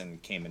seeing us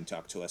and came and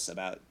talked to us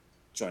about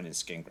joining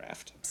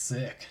Skingraft.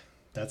 Sick.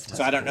 That's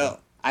so I don't know.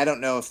 I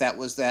don't know if that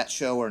was that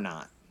show or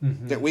not.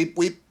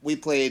 Mm-hmm. We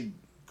played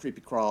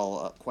Creepy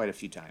Crawl quite a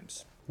few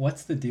times.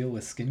 What's the deal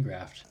with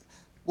Skingraft?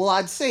 Well,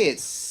 I'd say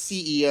its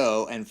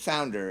CEO and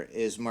founder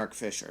is Mark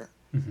Fisher.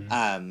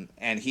 Mm-hmm.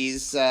 And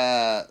he's,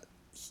 I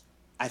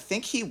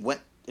think he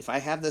went, if I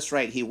have this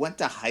right, he went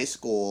to high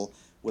school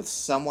with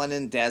someone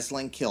in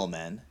Dazzling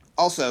Killmen.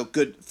 Also,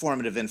 good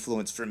formative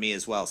influence for me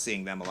as well,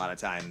 seeing them a lot of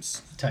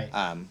times. Tight.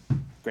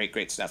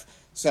 Great stuff.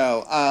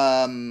 So,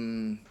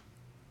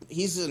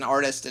 he's an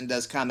artist and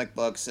does comic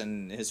books,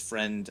 and his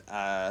friend,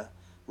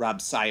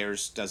 Rob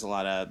Sayers, does a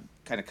lot of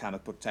kind of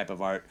comic book type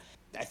of art.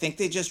 I think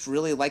they just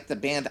really like the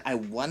band. I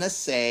want to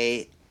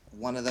say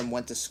one of them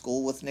went to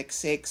school with Nick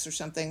Sakes or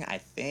something, I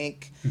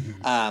think.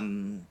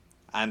 Mm-hmm.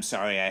 I'm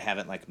sorry, I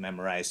haven't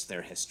memorized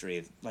their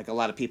history. Like, a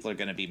lot of people are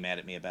going to be mad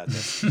at me about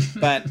this.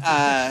 But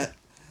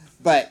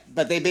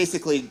they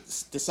basically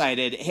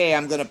decided, hey,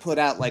 I'm going to put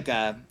out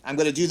I'm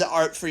going to do the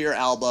art for your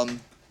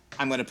album.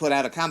 I'm going to put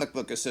out a comic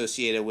book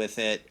associated with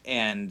it,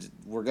 and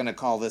we're going to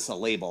call this a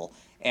label.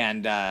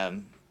 And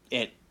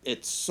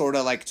it sort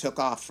of took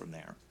off from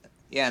there.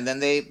 Yeah, and then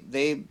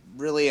they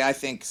really, I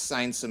think,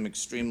 signed some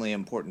extremely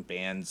important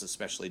bands,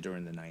 especially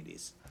during the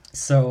 90s.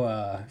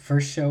 So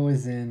first show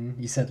was in,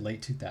 you said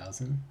late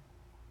 2000?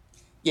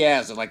 Yeah, it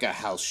was like a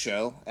house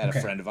show at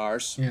a friend of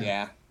ours.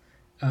 Yeah.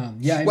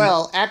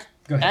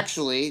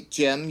 Actually,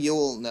 Jim,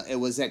 you'll know, it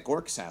was at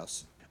Gork's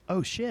house.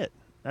 Oh, shit.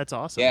 That's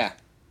awesome. Yeah.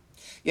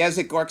 Yeah, it was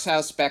at Gork's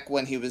house back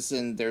when he was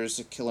in There's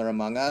a Killer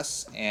Among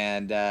Us,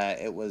 and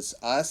it was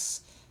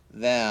us,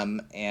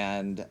 them,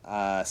 and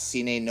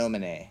Sine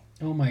Nomine.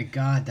 Oh my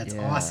God, that's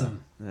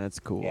awesome. That's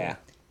cool. Yeah.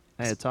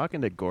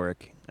 Talking to Gork,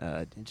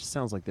 it just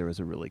sounds like there was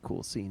a really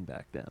cool scene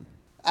back then.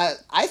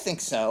 I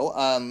think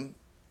so.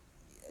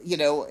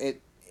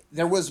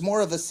 There was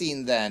more of a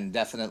scene then,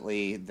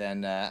 definitely,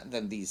 than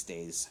these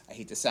days. I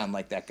hate to sound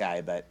like that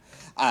guy, but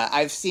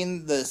I have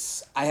seen the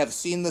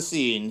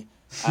scene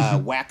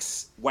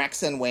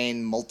wax and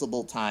wane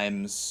multiple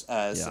times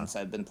since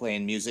I've been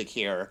playing music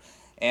here,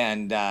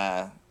 and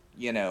I'm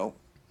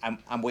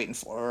waiting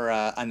for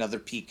another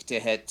peak to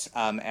hit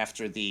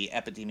after the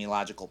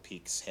epidemiological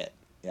peaks hit.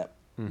 Yep.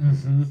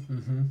 Mm-hmm,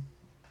 mm-hmm.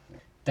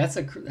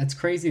 That's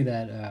crazy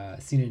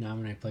that Cena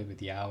Nominee played with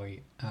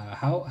Yowie.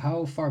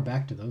 How far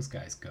back do those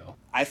guys go?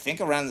 I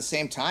think around the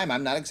same time.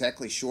 I'm not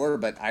exactly sure,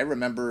 but I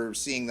remember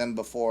seeing them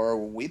before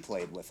we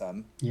played with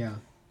them. Yeah.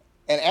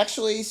 And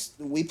actually,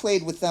 we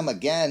played with them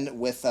again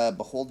with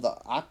Behold the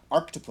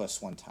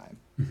Octopus one time.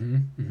 Mm-hmm.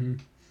 Mm-hmm.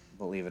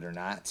 Believe it or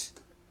not.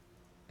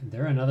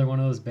 They're another one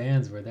of those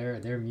bands where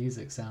their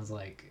music sounds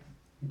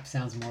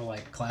more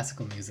like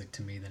classical music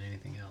to me than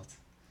anything else,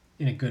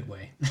 in a good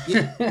way.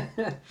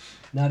 Yeah.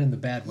 Not in the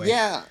bad way.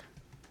 Yeah.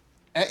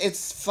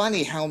 It's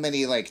funny how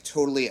many like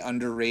totally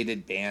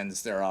underrated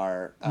bands there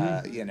are,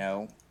 you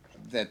know,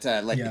 that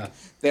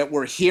that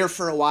were here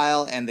for a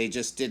while and they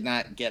just did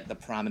not get the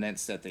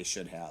prominence that they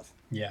should have.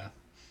 Yeah.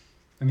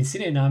 I mean,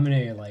 Cine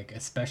Nomine, like,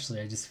 especially,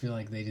 I just feel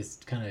like they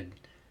just kind of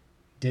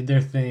did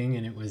their thing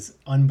and it was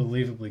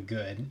unbelievably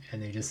good,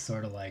 and they just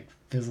sort of like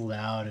fizzled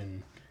out,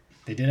 and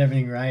they did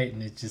everything right,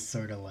 and it just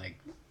sort of like,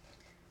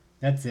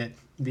 that's it,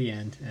 the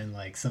end. And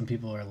like some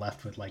people are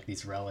left with like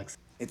these relics.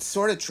 It's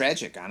sort of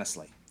tragic,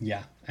 honestly.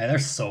 Yeah, and they're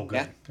so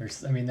good.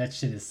 Yeah. I mean, that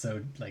shit is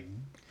so like.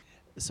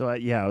 So I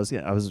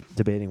was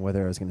debating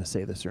whether I was going to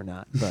say this or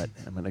not, but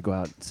I'm going to go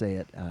out and say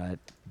it.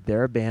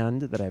 They're a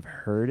band that I've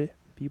heard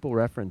people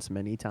reference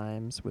many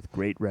times with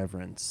great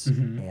reverence,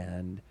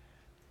 and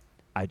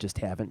I just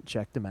haven't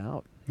checked them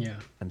out. Yeah,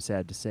 I'm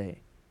sad to say,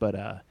 but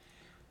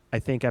I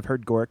think I've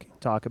heard Gork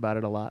talk about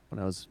it a lot when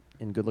I was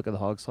in Good Look at the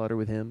Hog Slaughter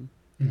with him.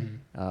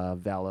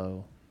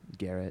 Valo,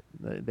 Garrett,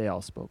 they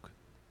all spoke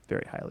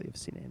very highly of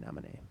Cine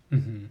Nominee.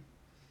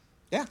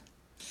 Yeah,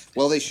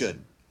 well, they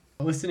should.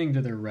 Listening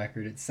to their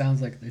record, it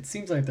seems like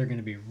they're going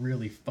to be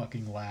really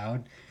fucking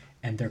loud,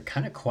 and they're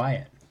kind of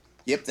quiet.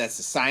 Yep, that's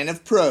a sign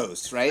of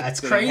pros, right?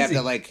 That's they crazy. They don't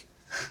have to like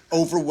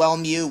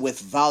overwhelm you with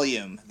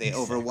volume. They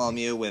overwhelm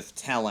you with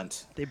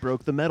talent. They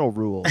broke the metal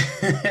rule.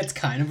 It's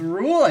kind of a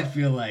rule, I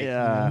feel like.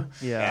 Yeah, You know?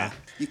 Yeah.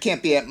 You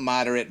can't be at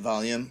moderate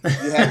volume.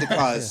 You have to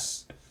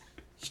cause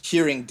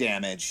hearing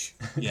damage.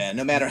 Yeah,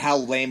 no matter how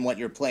lame what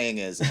you're playing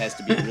is, it has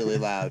to be really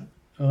loud.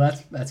 Well,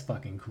 that's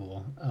fucking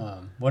cool.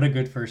 What a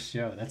good first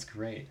show. That's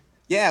great.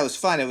 Yeah, it was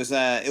fun. It was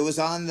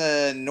on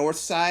the north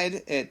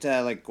side at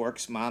like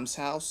Gork's mom's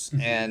house,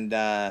 and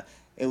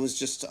it was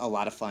just a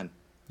lot of fun.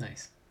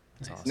 Nice.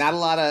 Awesome. Not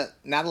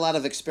a lot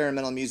of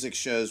experimental music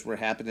shows were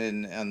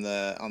happening on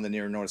the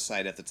near north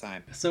side at the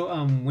time. So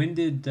when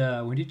did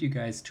you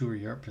guys tour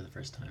Europe for the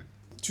first time?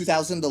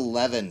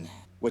 2011,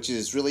 which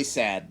is really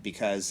sad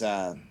because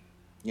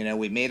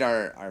we made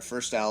our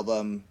first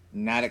album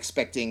not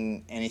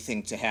expecting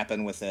anything to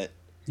happen with it,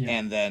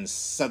 and then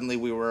suddenly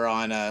we were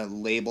on a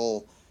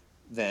label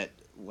that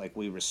like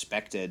we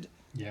respected,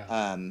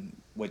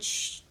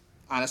 which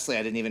honestly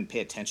I didn't even pay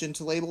attention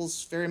to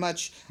labels very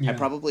much. I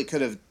probably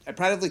could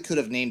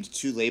have named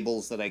two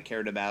labels that I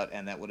cared about,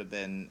 and that would have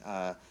been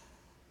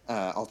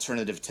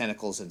Alternative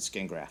Tentacles and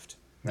Skin Graft,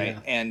 right?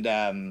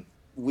 And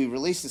we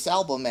released this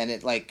album, and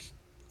it like,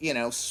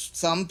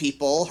 some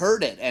people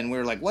heard it, and we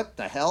were like, what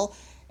the hell?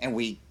 And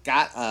we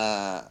got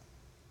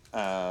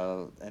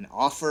an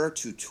offer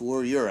to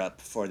tour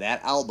Europe for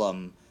that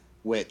album,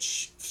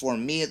 which for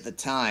me at the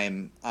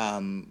time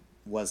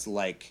was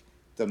like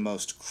the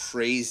most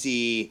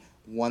crazy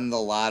won the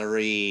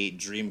lottery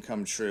dream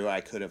come true I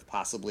could have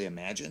possibly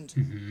imagined.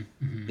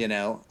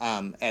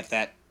 At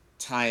that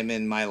time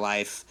in my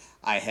life,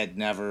 I had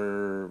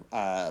never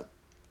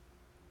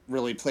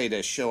really played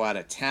a show out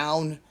of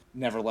town,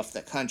 never left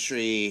the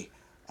country.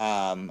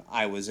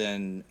 I was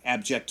in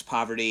abject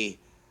poverty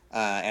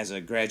as a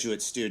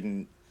graduate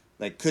student.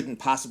 Like, couldn't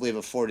possibly have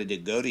afforded to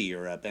go to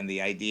Europe, and the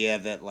idea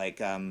that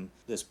like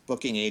this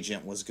booking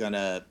agent was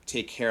gonna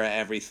take care of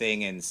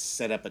everything and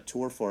set up a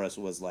tour for us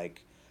was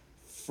like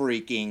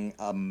freaking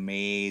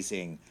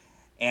amazing.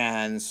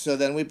 And so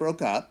then we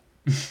broke up.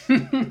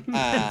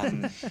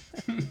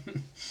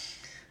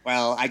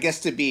 Well, I guess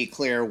to be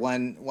clear,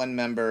 one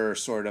member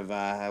sort of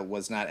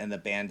was not in the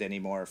band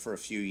anymore for a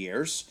few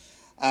years,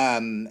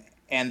 and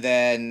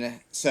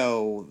then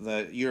so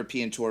the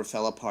European tour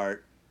fell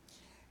apart.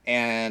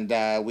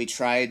 And we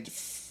tried,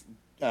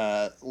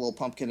 Lil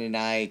Pumpkin and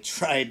I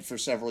tried for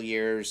several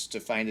years to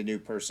find a new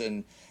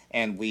person,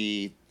 and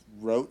we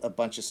wrote a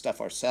bunch of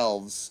stuff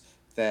ourselves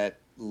that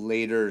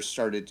later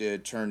started to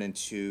turn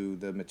into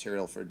the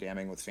material for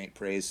Damning with Faint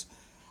Praise.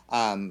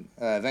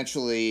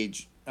 Eventually,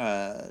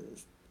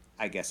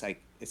 I guess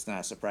it's not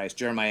a surprise,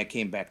 Jeremiah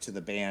came back to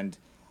the band,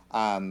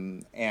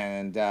 and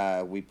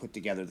we put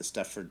together the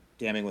stuff for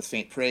Damning with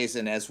Faint Praise,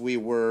 and as we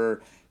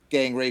were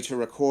getting ready to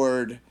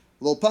record,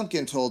 Lil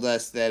Pumpkin told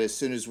us that as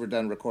soon as we're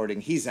done recording,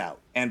 he's out.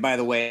 And by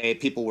the way,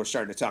 people were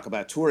starting to talk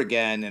about tour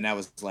again, and I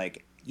was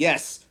like,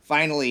 yes,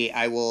 finally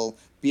I will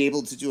be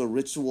able to do a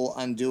ritual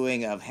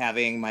undoing of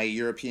having my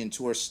European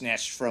tour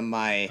snatched from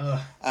my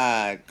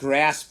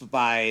grasp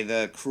by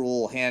the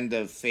cruel hand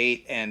of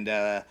fate and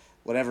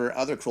whatever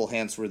other cruel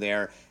hands were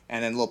there.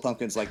 And then Lil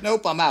Pumpkin's like,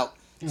 nope, I'm out.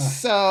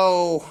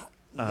 So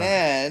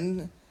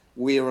then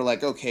we were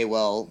like, okay,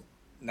 well,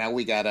 now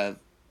we gotta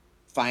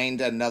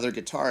find another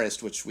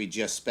guitarist, which we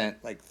just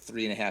spent like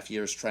 3.5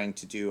 years trying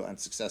to do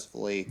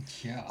unsuccessfully.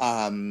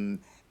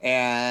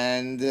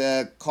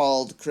 and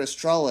called Chris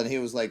Trull, and he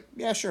was like,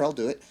 yeah, sure, I'll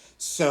do it.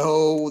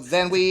 So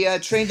then we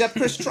trained up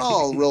Chris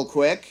Trull real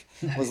quick.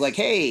 Was like,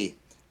 hey,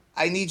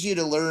 I need you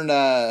to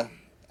learn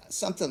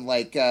something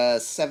like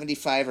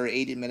 75 or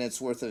 80 minutes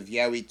worth of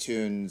Yowie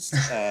tunes,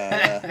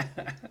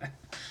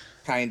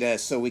 kind of,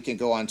 so we can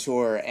go on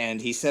tour.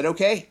 And he said,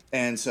 okay.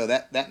 And so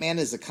that man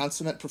is a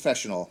consummate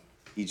professional.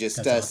 He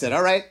just said,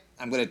 all right,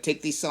 I'm going to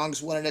take these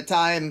songs one at a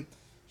time.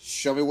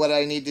 Show me what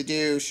I need to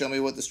do. Show me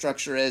what the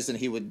structure is. And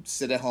he would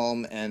sit at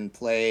home and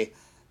play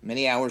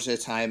many hours at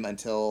a time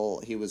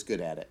until he was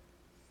good at it.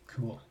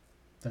 Cool.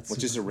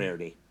 Which is a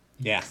rarity.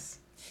 Yes. Yeah.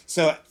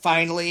 So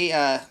finally,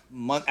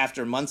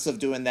 after months of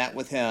doing that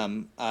with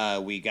him,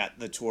 we got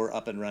the tour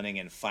up and running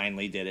and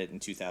finally did it in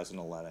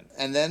 2011.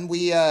 And then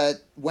we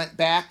went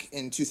back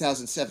in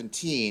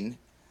 2017.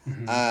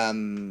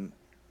 Mm-hmm.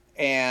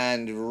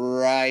 And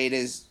right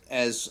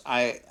as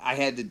I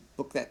had to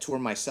book that tour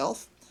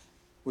myself,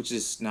 which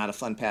is not a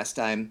fun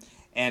pastime.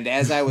 And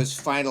as I was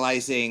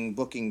finalizing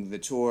booking the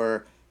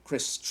tour,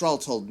 Chris Trull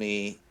told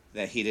me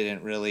that he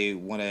didn't really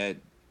want to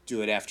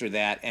do it after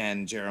that,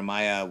 and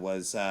Jeremiah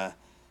was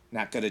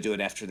not going to do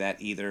it after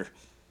that either.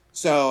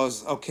 So I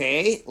was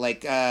okay.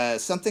 Like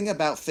something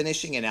about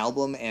finishing an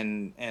album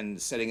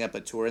and setting up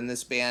a tour in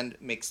this band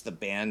makes the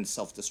band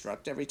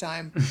self-destruct every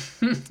time.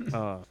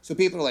 So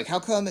people are like, how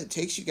come it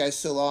takes you guys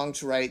so long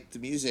to write the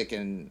music?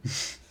 And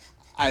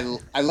I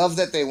love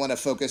that they want to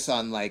focus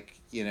on, like,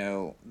 you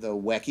know, the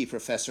wacky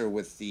professor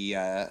with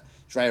the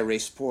dry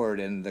erase board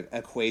and the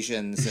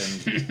equations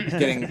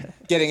and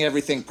getting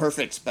everything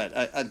perfect. But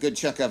a good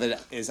chunk of it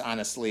is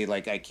honestly,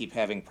 like, I keep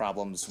having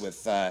problems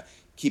with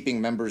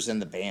keeping members in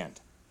the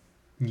band.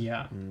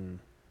 Yeah.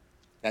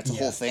 That's a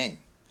whole thing.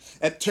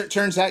 It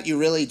turns out you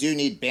really do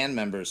need band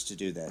members to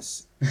do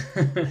this.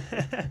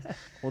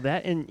 Well,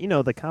 that, and, you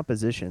know, the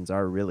compositions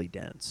are really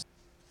dense.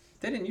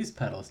 They didn't use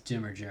pedals,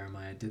 Jim or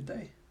Jeremiah, did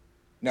they?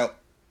 No,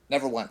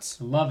 never once.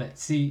 Love it.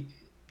 See,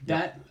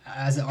 that,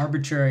 as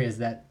arbitrary as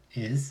that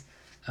is,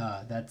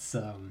 that's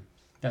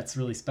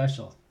really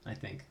special, I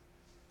think.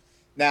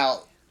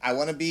 Now, I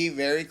want to be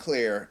very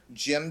clear.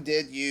 Jim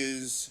did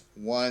use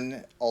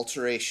one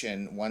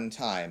alteration one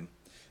time.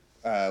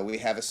 We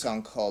have a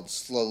song called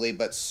Slowly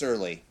But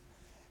Surly.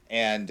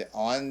 And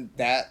on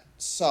that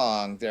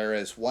song, there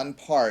is one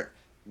part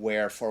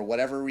where, for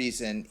whatever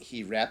reason,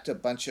 he wrapped a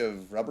bunch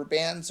of rubber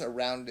bands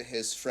around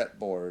his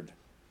fretboard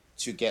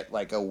to get,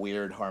 like, a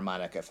weird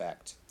harmonic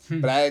effect.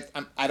 But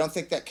I don't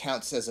think that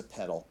counts as a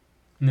pedal.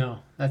 No,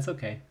 that's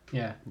okay.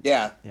 Yeah.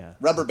 Yeah.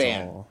 Rubber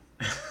band.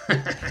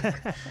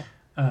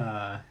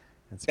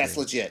 That's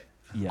legit.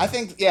 Yeah. I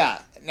think,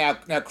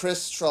 Now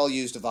Chris Trull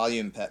used a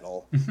volume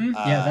pedal.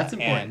 Yeah, that's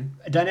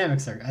important.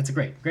 Dynamics that's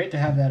great. Great to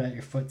have that at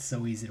your foot.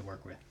 So easy to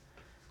work with.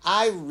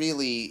 I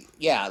really,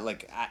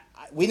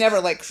 we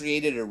never, like,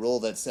 created a rule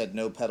that said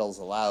no pedals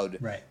allowed.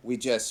 Right. We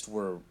just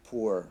were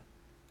poor.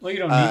 Well, you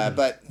don't need them.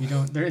 But you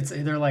don't.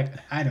 They're like,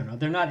 I don't know.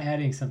 They're not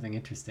adding something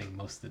interesting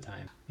most of the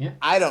time. Yeah.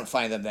 I don't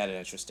find them that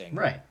interesting.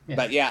 Right. Yeah.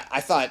 But yeah,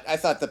 I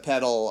thought the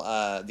pedal,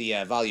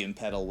 the volume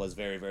pedal, was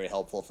very, very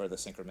helpful for the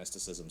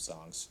synchromysticism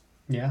songs.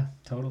 Yeah,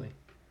 totally.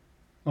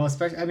 Well,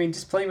 especially, I mean,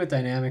 just playing with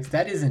dynamics,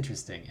 that is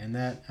interesting, and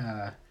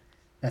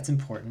that's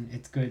important.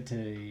 It's good to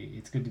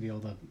be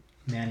able to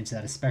manage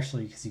that,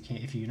 especially because you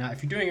can't if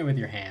you're doing it with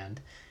your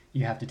hand,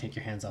 you have to take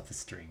your hands off the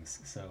strings.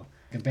 So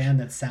a band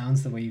that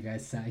sounds the way you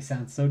guys sound, you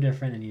sound so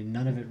different, and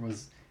none of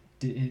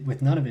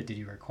it did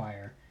you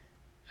require,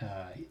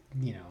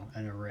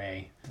 an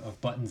array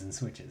of buttons and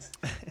switches.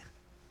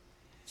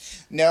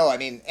 No, I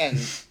mean, and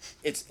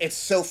it's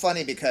so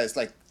funny because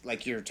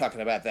like you're talking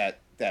about that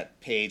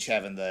Page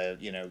having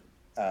the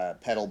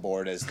pedal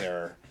board as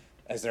their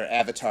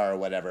avatar or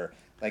whatever.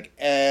 Like,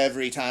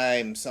 every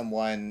time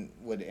someone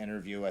would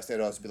interview us, they'd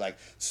always be like,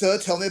 so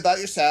tell me about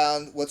your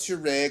sound. What's your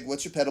rig?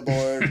 What's your pedal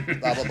board?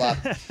 Blah, blah, blah.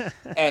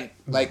 And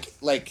like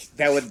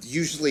that would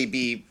usually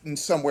be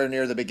somewhere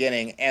near the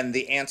beginning. And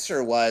the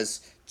answer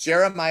was,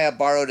 Jeremiah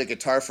borrowed a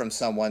guitar from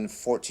someone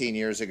 14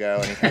 years ago,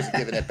 and he hasn't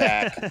given it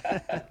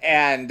back.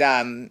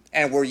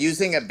 And we're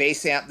using a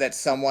bass amp that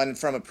someone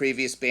from a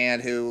previous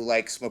band who,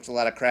 like, smoked a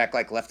lot of crack,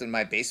 like, left in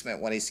my basement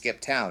when he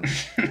skipped town.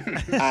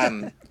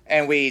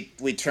 And we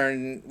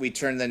turn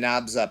the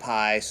knobs up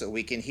high so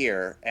we can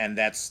hear, and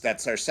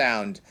that's our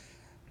sound.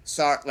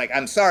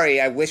 I'm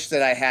sorry. I wish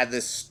that I had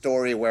this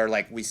story where,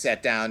 like, we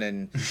sat down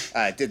and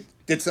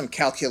did some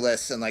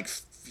calculus and, like,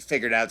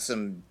 figured out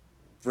some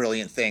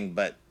brilliant thing,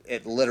 but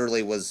it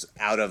literally was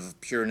out of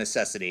pure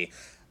necessity.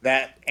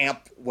 That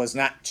amp was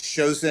not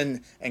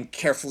chosen and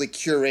carefully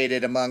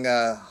curated among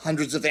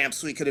hundreds of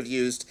amps we could have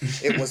used.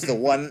 It was the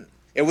one.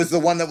 It was the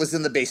one that was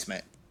in the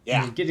basement.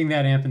 Yeah. Getting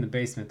that amp in the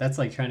basement, that's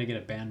like trying to get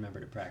a band member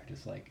to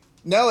practice. Like.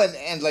 No,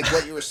 and like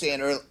what you were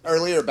saying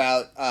earlier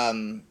about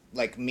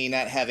like me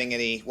not having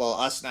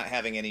us not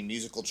having any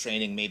musical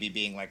training, maybe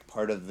being like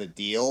part of the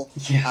deal.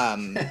 Yeah.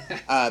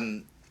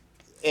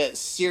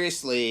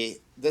 Seriously,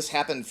 this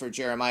happened for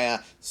Jeremiah.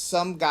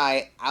 Some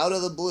guy out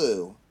of the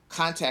blue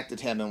contacted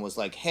him and was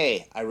like,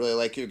 "Hey, I really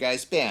like your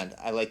guys' band.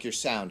 I like your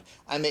sound.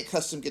 I make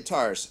custom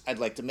guitars. I'd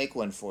like to make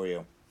one for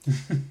you."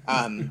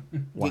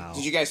 Wow.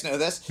 Did you guys know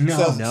this?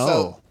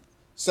 No.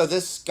 So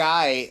this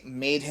guy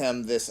made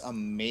him this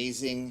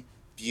amazing,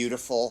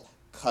 beautiful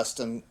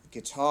custom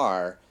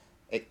guitar,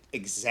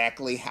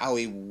 exactly how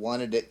he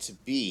wanted it to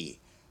be,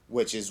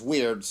 which is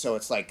weird. So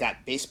it's like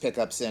got bass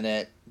pickups in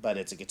it, but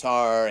it's a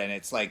guitar, and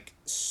it's like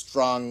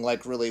strung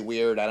like really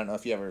weird. I don't know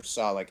if you ever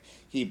saw, like,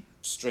 he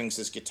strings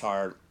his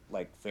guitar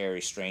like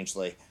very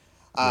strangely.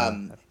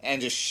 And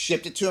just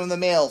shipped it to him in the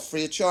mail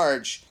free of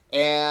charge.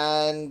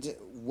 And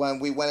when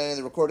we went into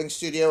the recording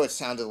studio, it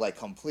sounded like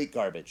complete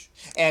garbage.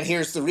 And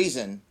here's the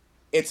reason.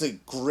 It's a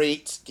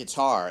great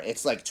guitar.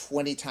 It's like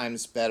 20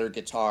 times better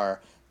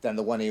guitar than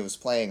the one he was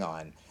playing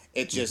on.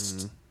 It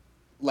just,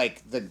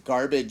 like, the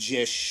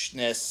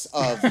garbage-ishness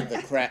of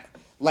the crap,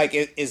 like,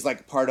 it is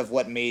like part of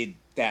what made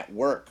that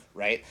work,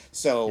 right?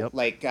 So,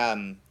 like,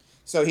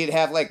 so he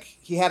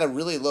had a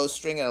really low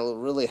string and a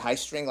really high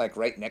string, like,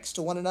 right next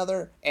to one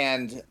another,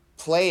 and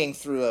playing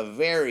through a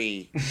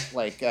very,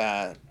 like,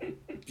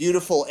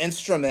 beautiful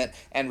instrument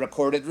and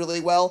recorded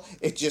really well,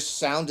 it just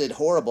sounded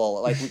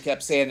horrible. Like, we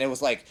kept saying, it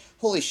was like,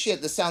 holy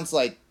shit, this sounds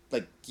like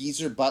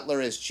Geezer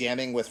Butler is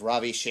jamming with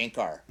Ravi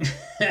Shankar.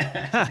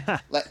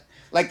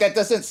 Like that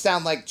doesn't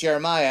sound like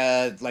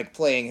Jeremiah, like,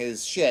 playing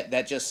his shit.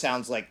 That just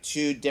sounds like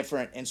two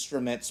different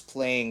instruments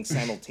playing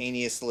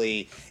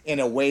simultaneously in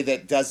a way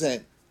that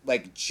doesn't,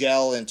 like,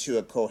 gel into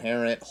a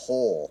coherent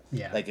whole.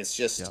 Yeah. Like, it's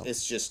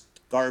just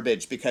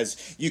garbage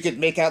because you could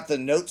make out the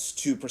notes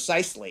too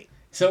precisely.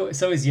 So is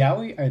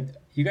Yowie? Are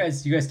you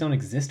guys don't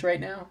exist right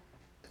now?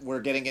 We're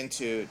getting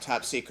into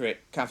top secret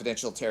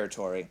confidential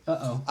territory.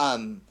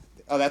 Uh-oh.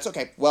 Oh, that's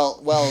okay.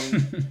 Well,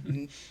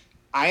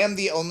 I am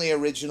the only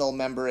original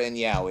member in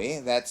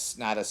Yowie. That's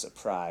not a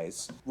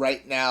surprise.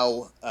 Right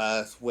now,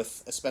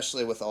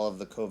 especially with all of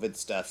the COVID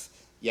stuff,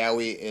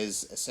 Yowie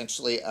is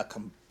essentially a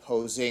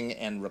composing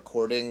and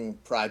recording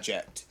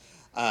project.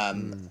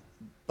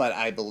 But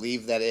I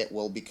believe that it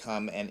will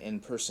become an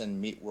in-person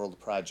Meet World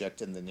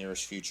project in the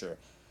nearest future.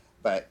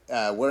 But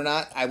we're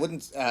not.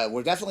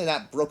 We're definitely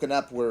not broken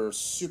up. We're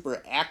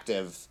super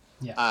active.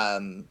 Yeah.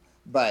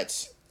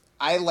 But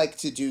I like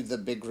to do the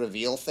big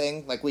reveal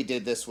thing. Like, we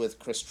did this with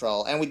Chris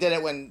Trull, and we did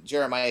it when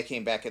Jeremiah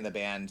came back in the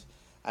band.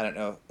 I don't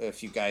know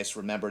if you guys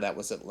remember, that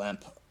was at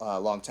Lemp a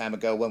long time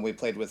ago when we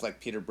played with, like,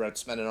 Peter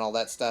Brotzman and all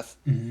that stuff.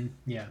 Mm-hmm.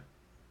 Yeah.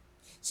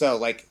 So,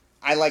 like,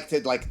 I like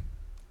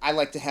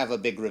to have a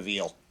big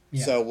reveal.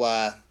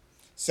 Yeah.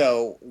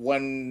 So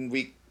when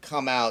we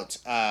come out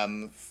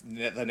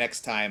the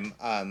next time,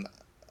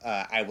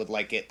 I would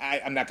like it.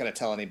 I'm not going to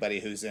tell anybody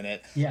who's in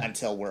it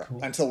until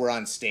we're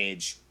on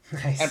stage.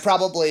 Nice. And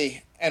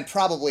probably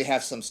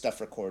have some stuff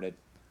recorded.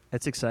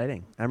 That's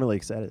exciting. I'm really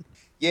excited.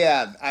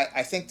 Yeah,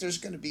 I think there's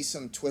going to be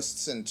some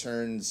twists and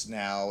turns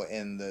now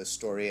in the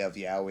story of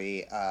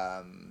Yowie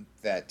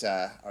that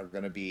are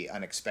going to be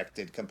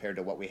unexpected compared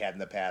to what we had in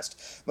the past.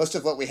 Most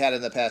of what we had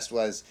in the past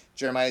was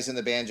Jeremiah's in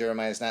the band,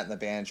 Jeremiah's not in the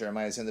band,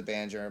 Jeremiah's in the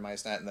band,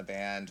 Jeremiah's not in the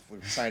band. We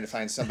were trying to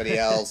find somebody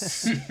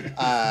else.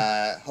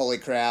 Holy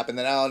crap. And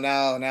then,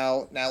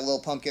 now Lil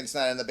Pumpkin's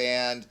not in the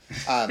band.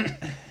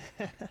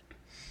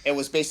 It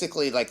was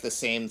basically like the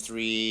same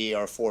 3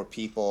 or 4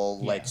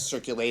 people, like,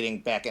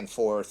 circulating back and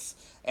forth,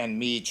 and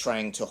me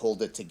trying to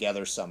hold it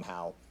together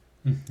somehow.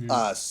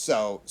 Mm-hmm.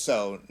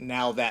 So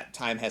now that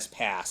time has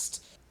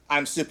passed.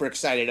 I'm super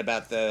excited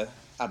about the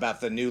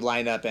new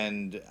lineup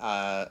and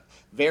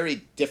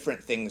very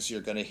different things you're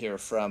going to hear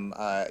from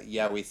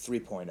Yowie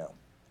 3.0.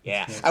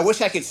 Yeah, okay. I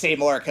wish I could say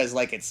more because,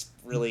 like, it's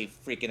really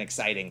freaking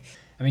exciting.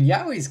 I mean,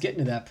 Yowie's getting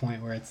to that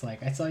point where it's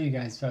like, I saw you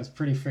guys, I was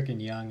pretty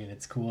freaking young, and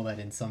it's cool that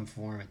in some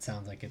form it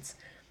sounds like it's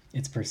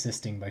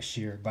persisting by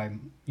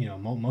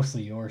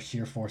mostly your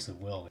sheer force of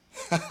will.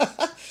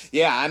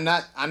 Yeah, I'm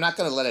not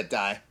going to let it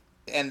die.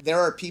 And there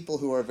are people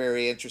who are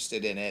very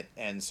interested in it,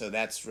 and so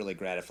that's really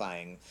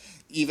gratifying.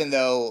 Even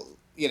though,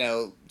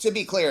 to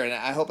be clear, and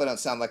I hope I don't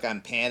sound like I'm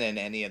panning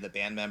any of the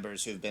band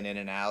members who've been in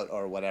and out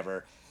or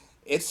whatever,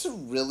 it's a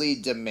really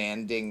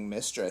demanding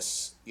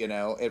mistress,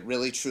 it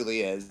really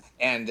truly is.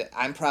 And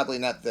I'm probably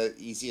not the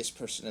easiest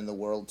person in the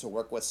world to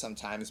work with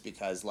sometimes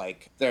because,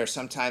 like, there are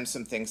sometimes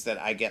some things that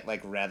I get,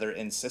 like, rather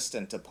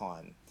insistent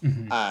upon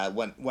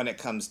when it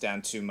comes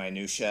down to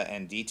minutia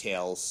and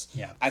details.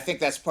 Yeah. I think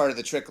that's part of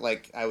the trick.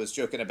 Like, I was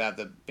joking about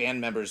the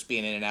band members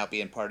being in and out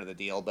being part of the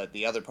deal, but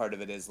the other part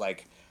of it is,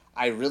 like,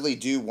 I really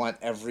do want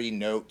every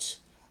note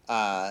in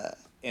a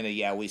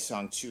Yowie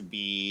song to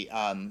be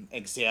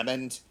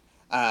examined.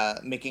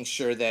 Making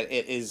sure that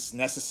it is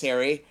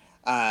necessary,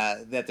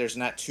 that there's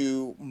not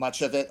too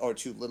much of it or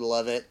too little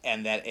of it,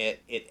 and that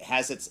it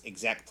has its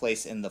exact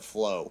place in the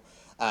flow.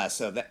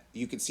 So that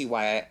you can see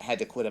why I had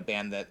to quit a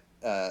band that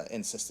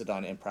insisted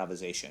on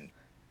improvisation.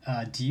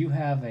 Do you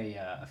have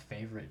a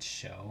favorite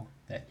show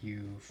that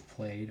you've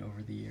played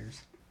over the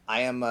years?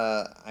 I'm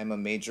a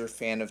major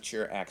fan of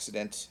Cheer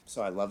Accident,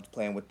 so I loved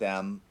playing with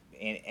them.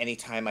 And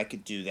anytime I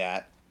could do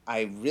that,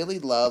 I really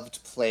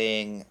loved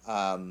playing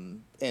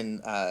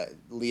in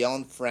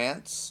Lyon,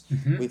 France.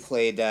 We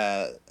played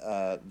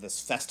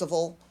this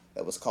festival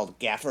that was called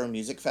Gaffer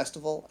Music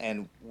Festival,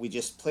 and we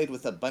just played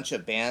with a bunch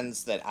of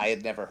bands that I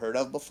had never heard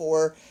of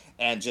before,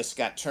 and just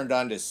got turned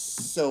on to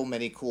so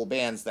many cool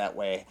bands that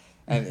way.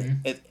 And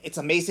it's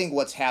amazing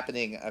what's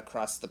happening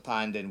across the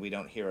pond, and we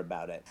don't hear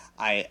about it.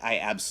 I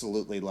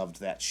absolutely loved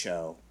that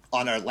show.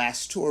 On our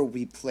last tour,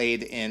 we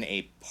played in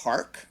a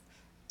park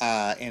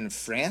in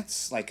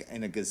France, like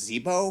in a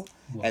gazebo,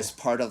 as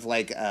part of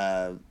like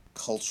a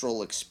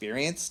cultural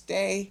experience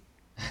day.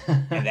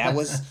 And that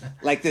was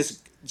like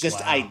this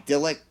just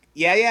idyllic.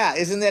 Yeah.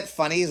 Isn't that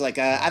funny? Like,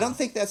 I don't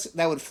think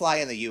that would fly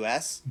in the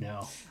U.S.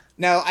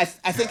 No, I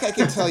think I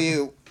can tell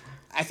you.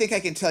 I think I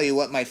can tell you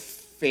what my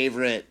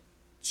favorite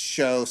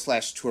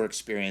show/tour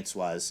experience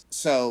was.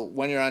 So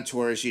when you're on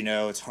tours,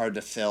 it's hard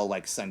to fill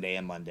like Sunday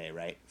and Monday,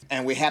 right?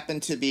 And we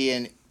happened to be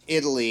in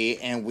Italy,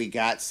 and we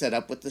got set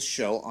up with the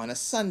show on a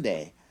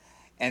Sunday.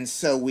 And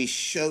so we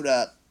showed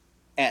up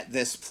at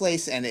this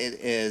place, and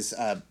it's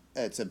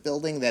a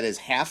building that is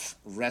half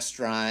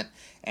restaurant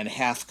and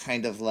half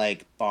kind of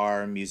like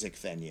bar music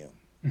venue.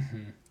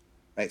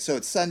 Right? So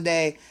it's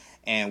Sunday,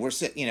 and we're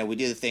sitting, we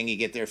do the thing, you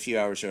get there a few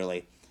hours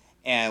early.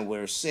 And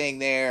we're sitting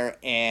there,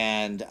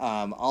 and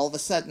all of a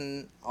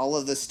sudden, all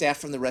of the staff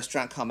from the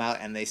restaurant come out,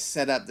 and they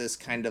set up this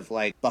kind of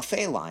like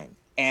buffet line.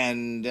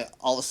 And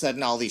all of a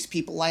sudden, all these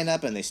people line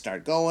up, and they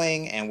start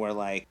going, and we're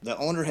like, the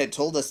owner had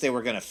told us they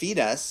were going to feed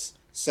us.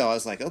 So I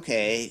was like,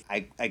 okay,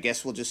 I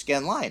guess we'll just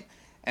get in line.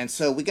 And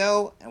so we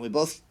go, and we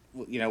both,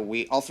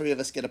 all three of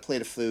us get a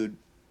plate of food,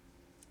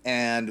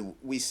 and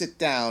we sit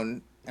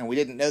down. And we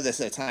didn't know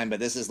this at the time, but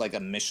this is like a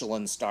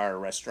Michelin star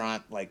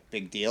restaurant, like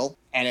big deal.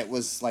 And it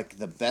was like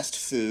the best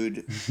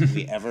food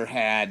we ever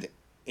had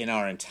in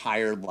our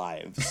entire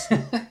lives.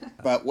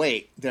 But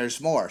wait, there's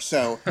more.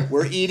 So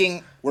we're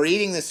eating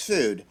this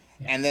food.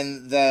 And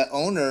then the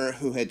owner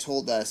who had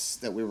told us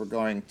that we were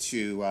going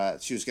to,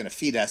 she was going to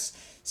feed us,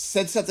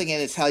 said something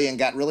in Italian,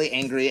 got really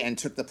angry, and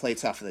took the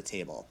plates off of the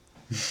table.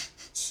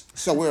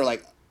 So we were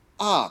like,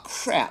 oh,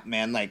 crap,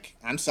 man. Like,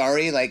 I'm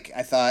sorry. Like,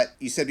 I thought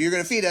you said you were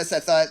going to feed us. I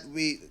thought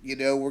we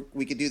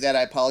could do that.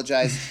 I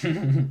apologize.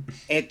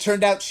 It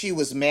turned out she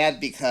was mad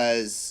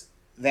because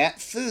that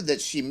food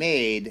that she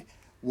made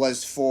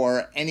was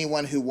for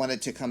anyone who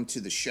wanted to come to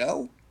the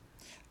show.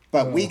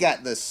 But we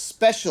got the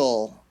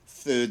special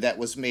food that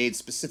was made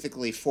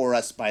specifically for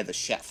us by the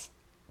chef.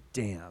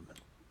 Damn.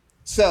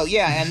 So,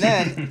 yeah. And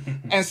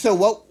then, and so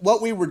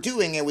what we were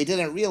doing, and we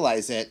didn't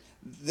realize it,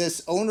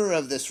 this owner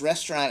of this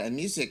restaurant and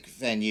music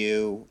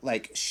venue,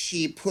 like,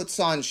 she puts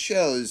on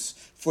shows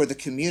for the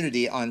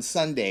community on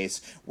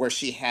Sundays where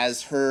she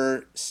has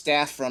her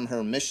staff from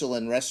her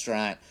Michelin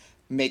restaurant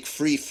make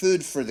free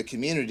food for the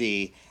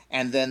community,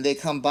 and then they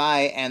come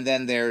by, and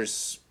then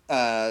there's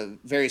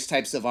various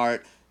types of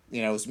art.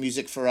 It's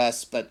music for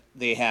us, but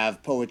they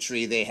have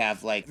poetry, they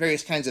have like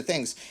various kinds of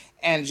things,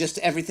 and just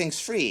everything's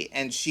free.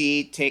 And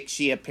she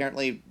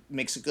apparently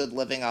makes a good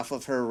living off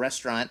of her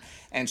restaurant,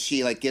 and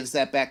she like gives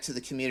that back to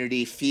the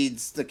community,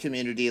 feeds the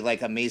community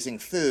like amazing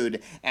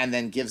food, and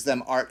then gives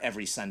them art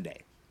every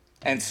Sunday.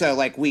 And so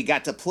like we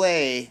got to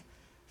play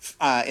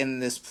in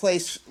this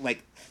place.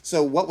 Like,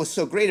 so what was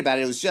so great about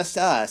it was just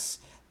us,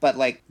 but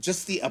like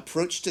just the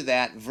approach to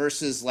that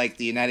versus like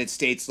the United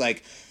States,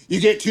 like, you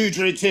get 2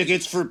 train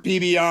tickets for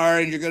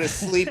PBR, and you're going to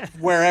sleep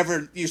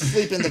wherever you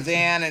sleep in the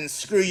van, and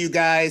screw you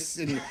guys.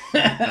 And,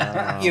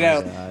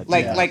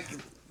 like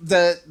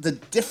the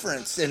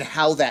difference in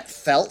how that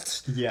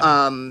felt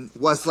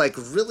was like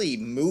really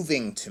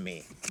moving to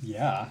me.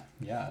 Yeah,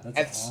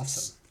 that's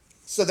awesome.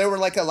 So there were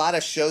like a lot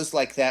of shows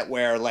like that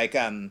where like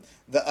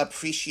the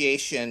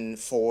appreciation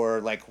for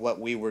like what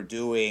we were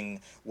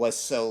doing was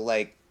so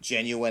like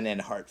genuine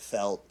and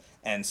heartfelt,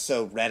 and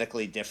so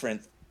radically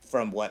different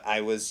from what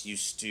I was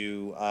used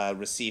to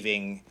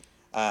receiving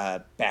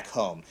back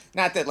home.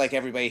 Not that like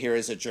everybody here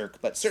is a jerk,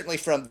 but certainly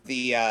from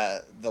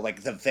the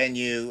like the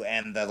venue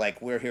and the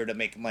like we're here to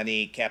make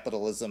money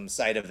capitalism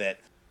side of it,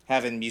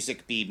 having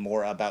music be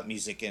more about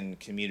music and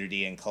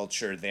community and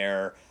culture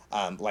there,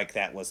 like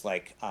that was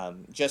like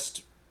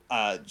just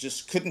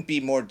couldn't be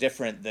more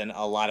different than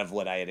a lot of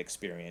what I had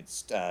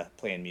experienced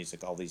playing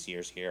music all these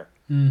years here.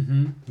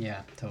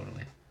 Yeah,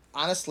 totally.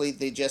 Honestly,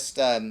 they just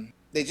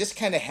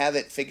kind of have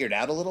it figured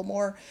out a little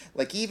more.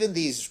 Like even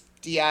these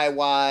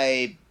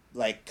DIY,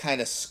 like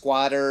kind of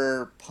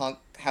squatter punk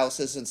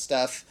houses and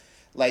stuff,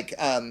 like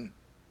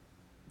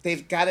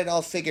they've got it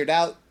all figured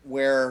out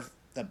where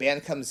the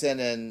band comes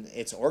in and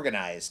it's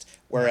organized.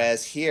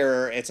 Whereas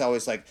here, it's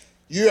always like,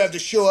 you have to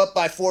show up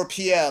by 4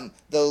 p.m.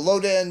 The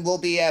load-in will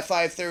be at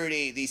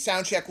 5:30. The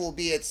sound check will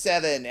be at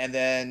 7, and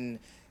then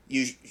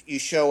you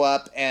show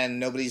up and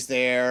nobody's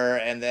there,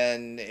 and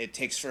then it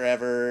takes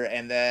forever,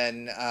 and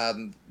then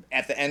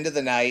at the end of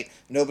the night,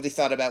 nobody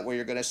thought about where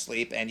you're going to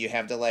sleep, and you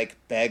have to like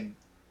beg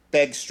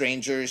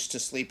strangers to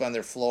sleep on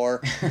their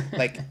floor,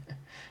 like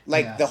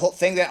the whole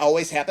thing that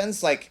always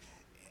happens, like,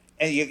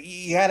 and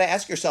you got to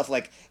ask yourself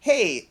like,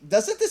 hey,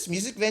 doesn't this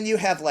music venue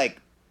have like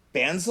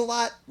bands a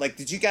lot. Like,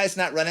 did you guys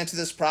not run into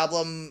this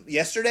problem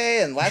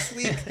yesterday and last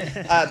week?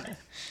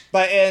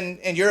 But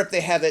in Europe,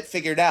 they have it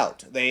figured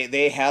out.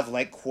 They have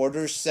like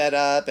quarters set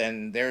up,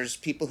 and there's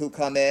people who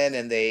come in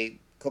and they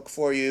cook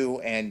for you,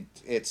 and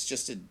it's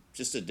just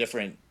a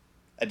different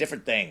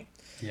thing.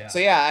 Yeah. So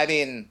yeah, I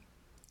mean,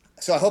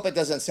 so I hope it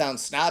doesn't sound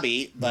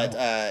snobby, but not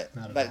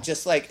at but all.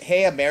 just like,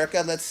 hey,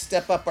 America, let's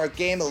step up our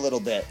game a little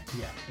bit.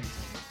 Yeah.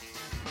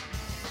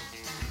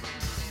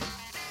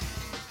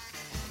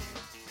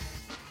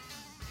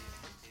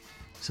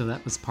 So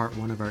that was part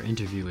one of our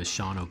interview with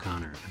Shawn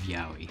O'Connor of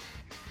Yowie.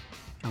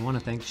 I want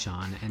to thank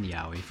Shawn and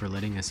Yowie for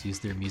letting us use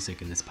their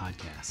music in this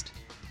podcast.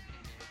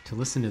 To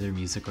listen to their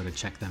music or to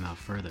check them out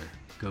further,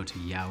 go to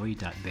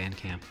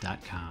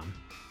yowie.bandcamp.com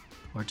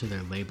or to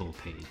their label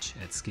page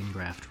at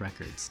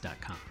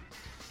skingraftrecords.com.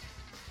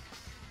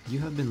 You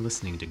have been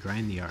listening to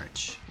Grind the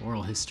Arch,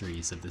 Oral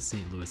Histories of the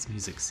St. Louis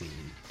Music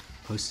Scene,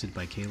 hosted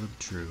by Caleb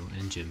True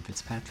and Jim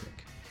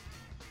Fitzpatrick.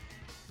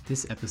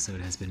 This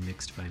episode has been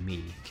mixed by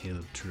me,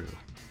 Caleb True.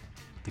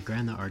 The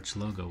Grind the Arch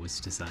logo was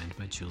designed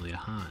by Julia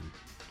Hahn.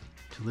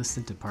 To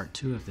listen to part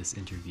 2 of this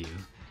interview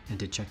and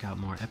to check out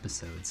more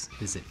episodes,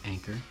 visit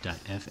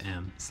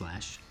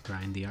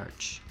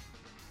anchor.fm/grindthearch.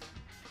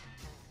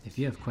 If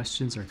you have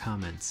questions or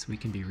comments, we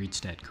can be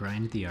reached at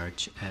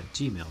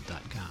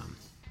grindthearch@gmail.com.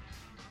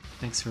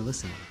 Thanks for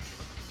listening.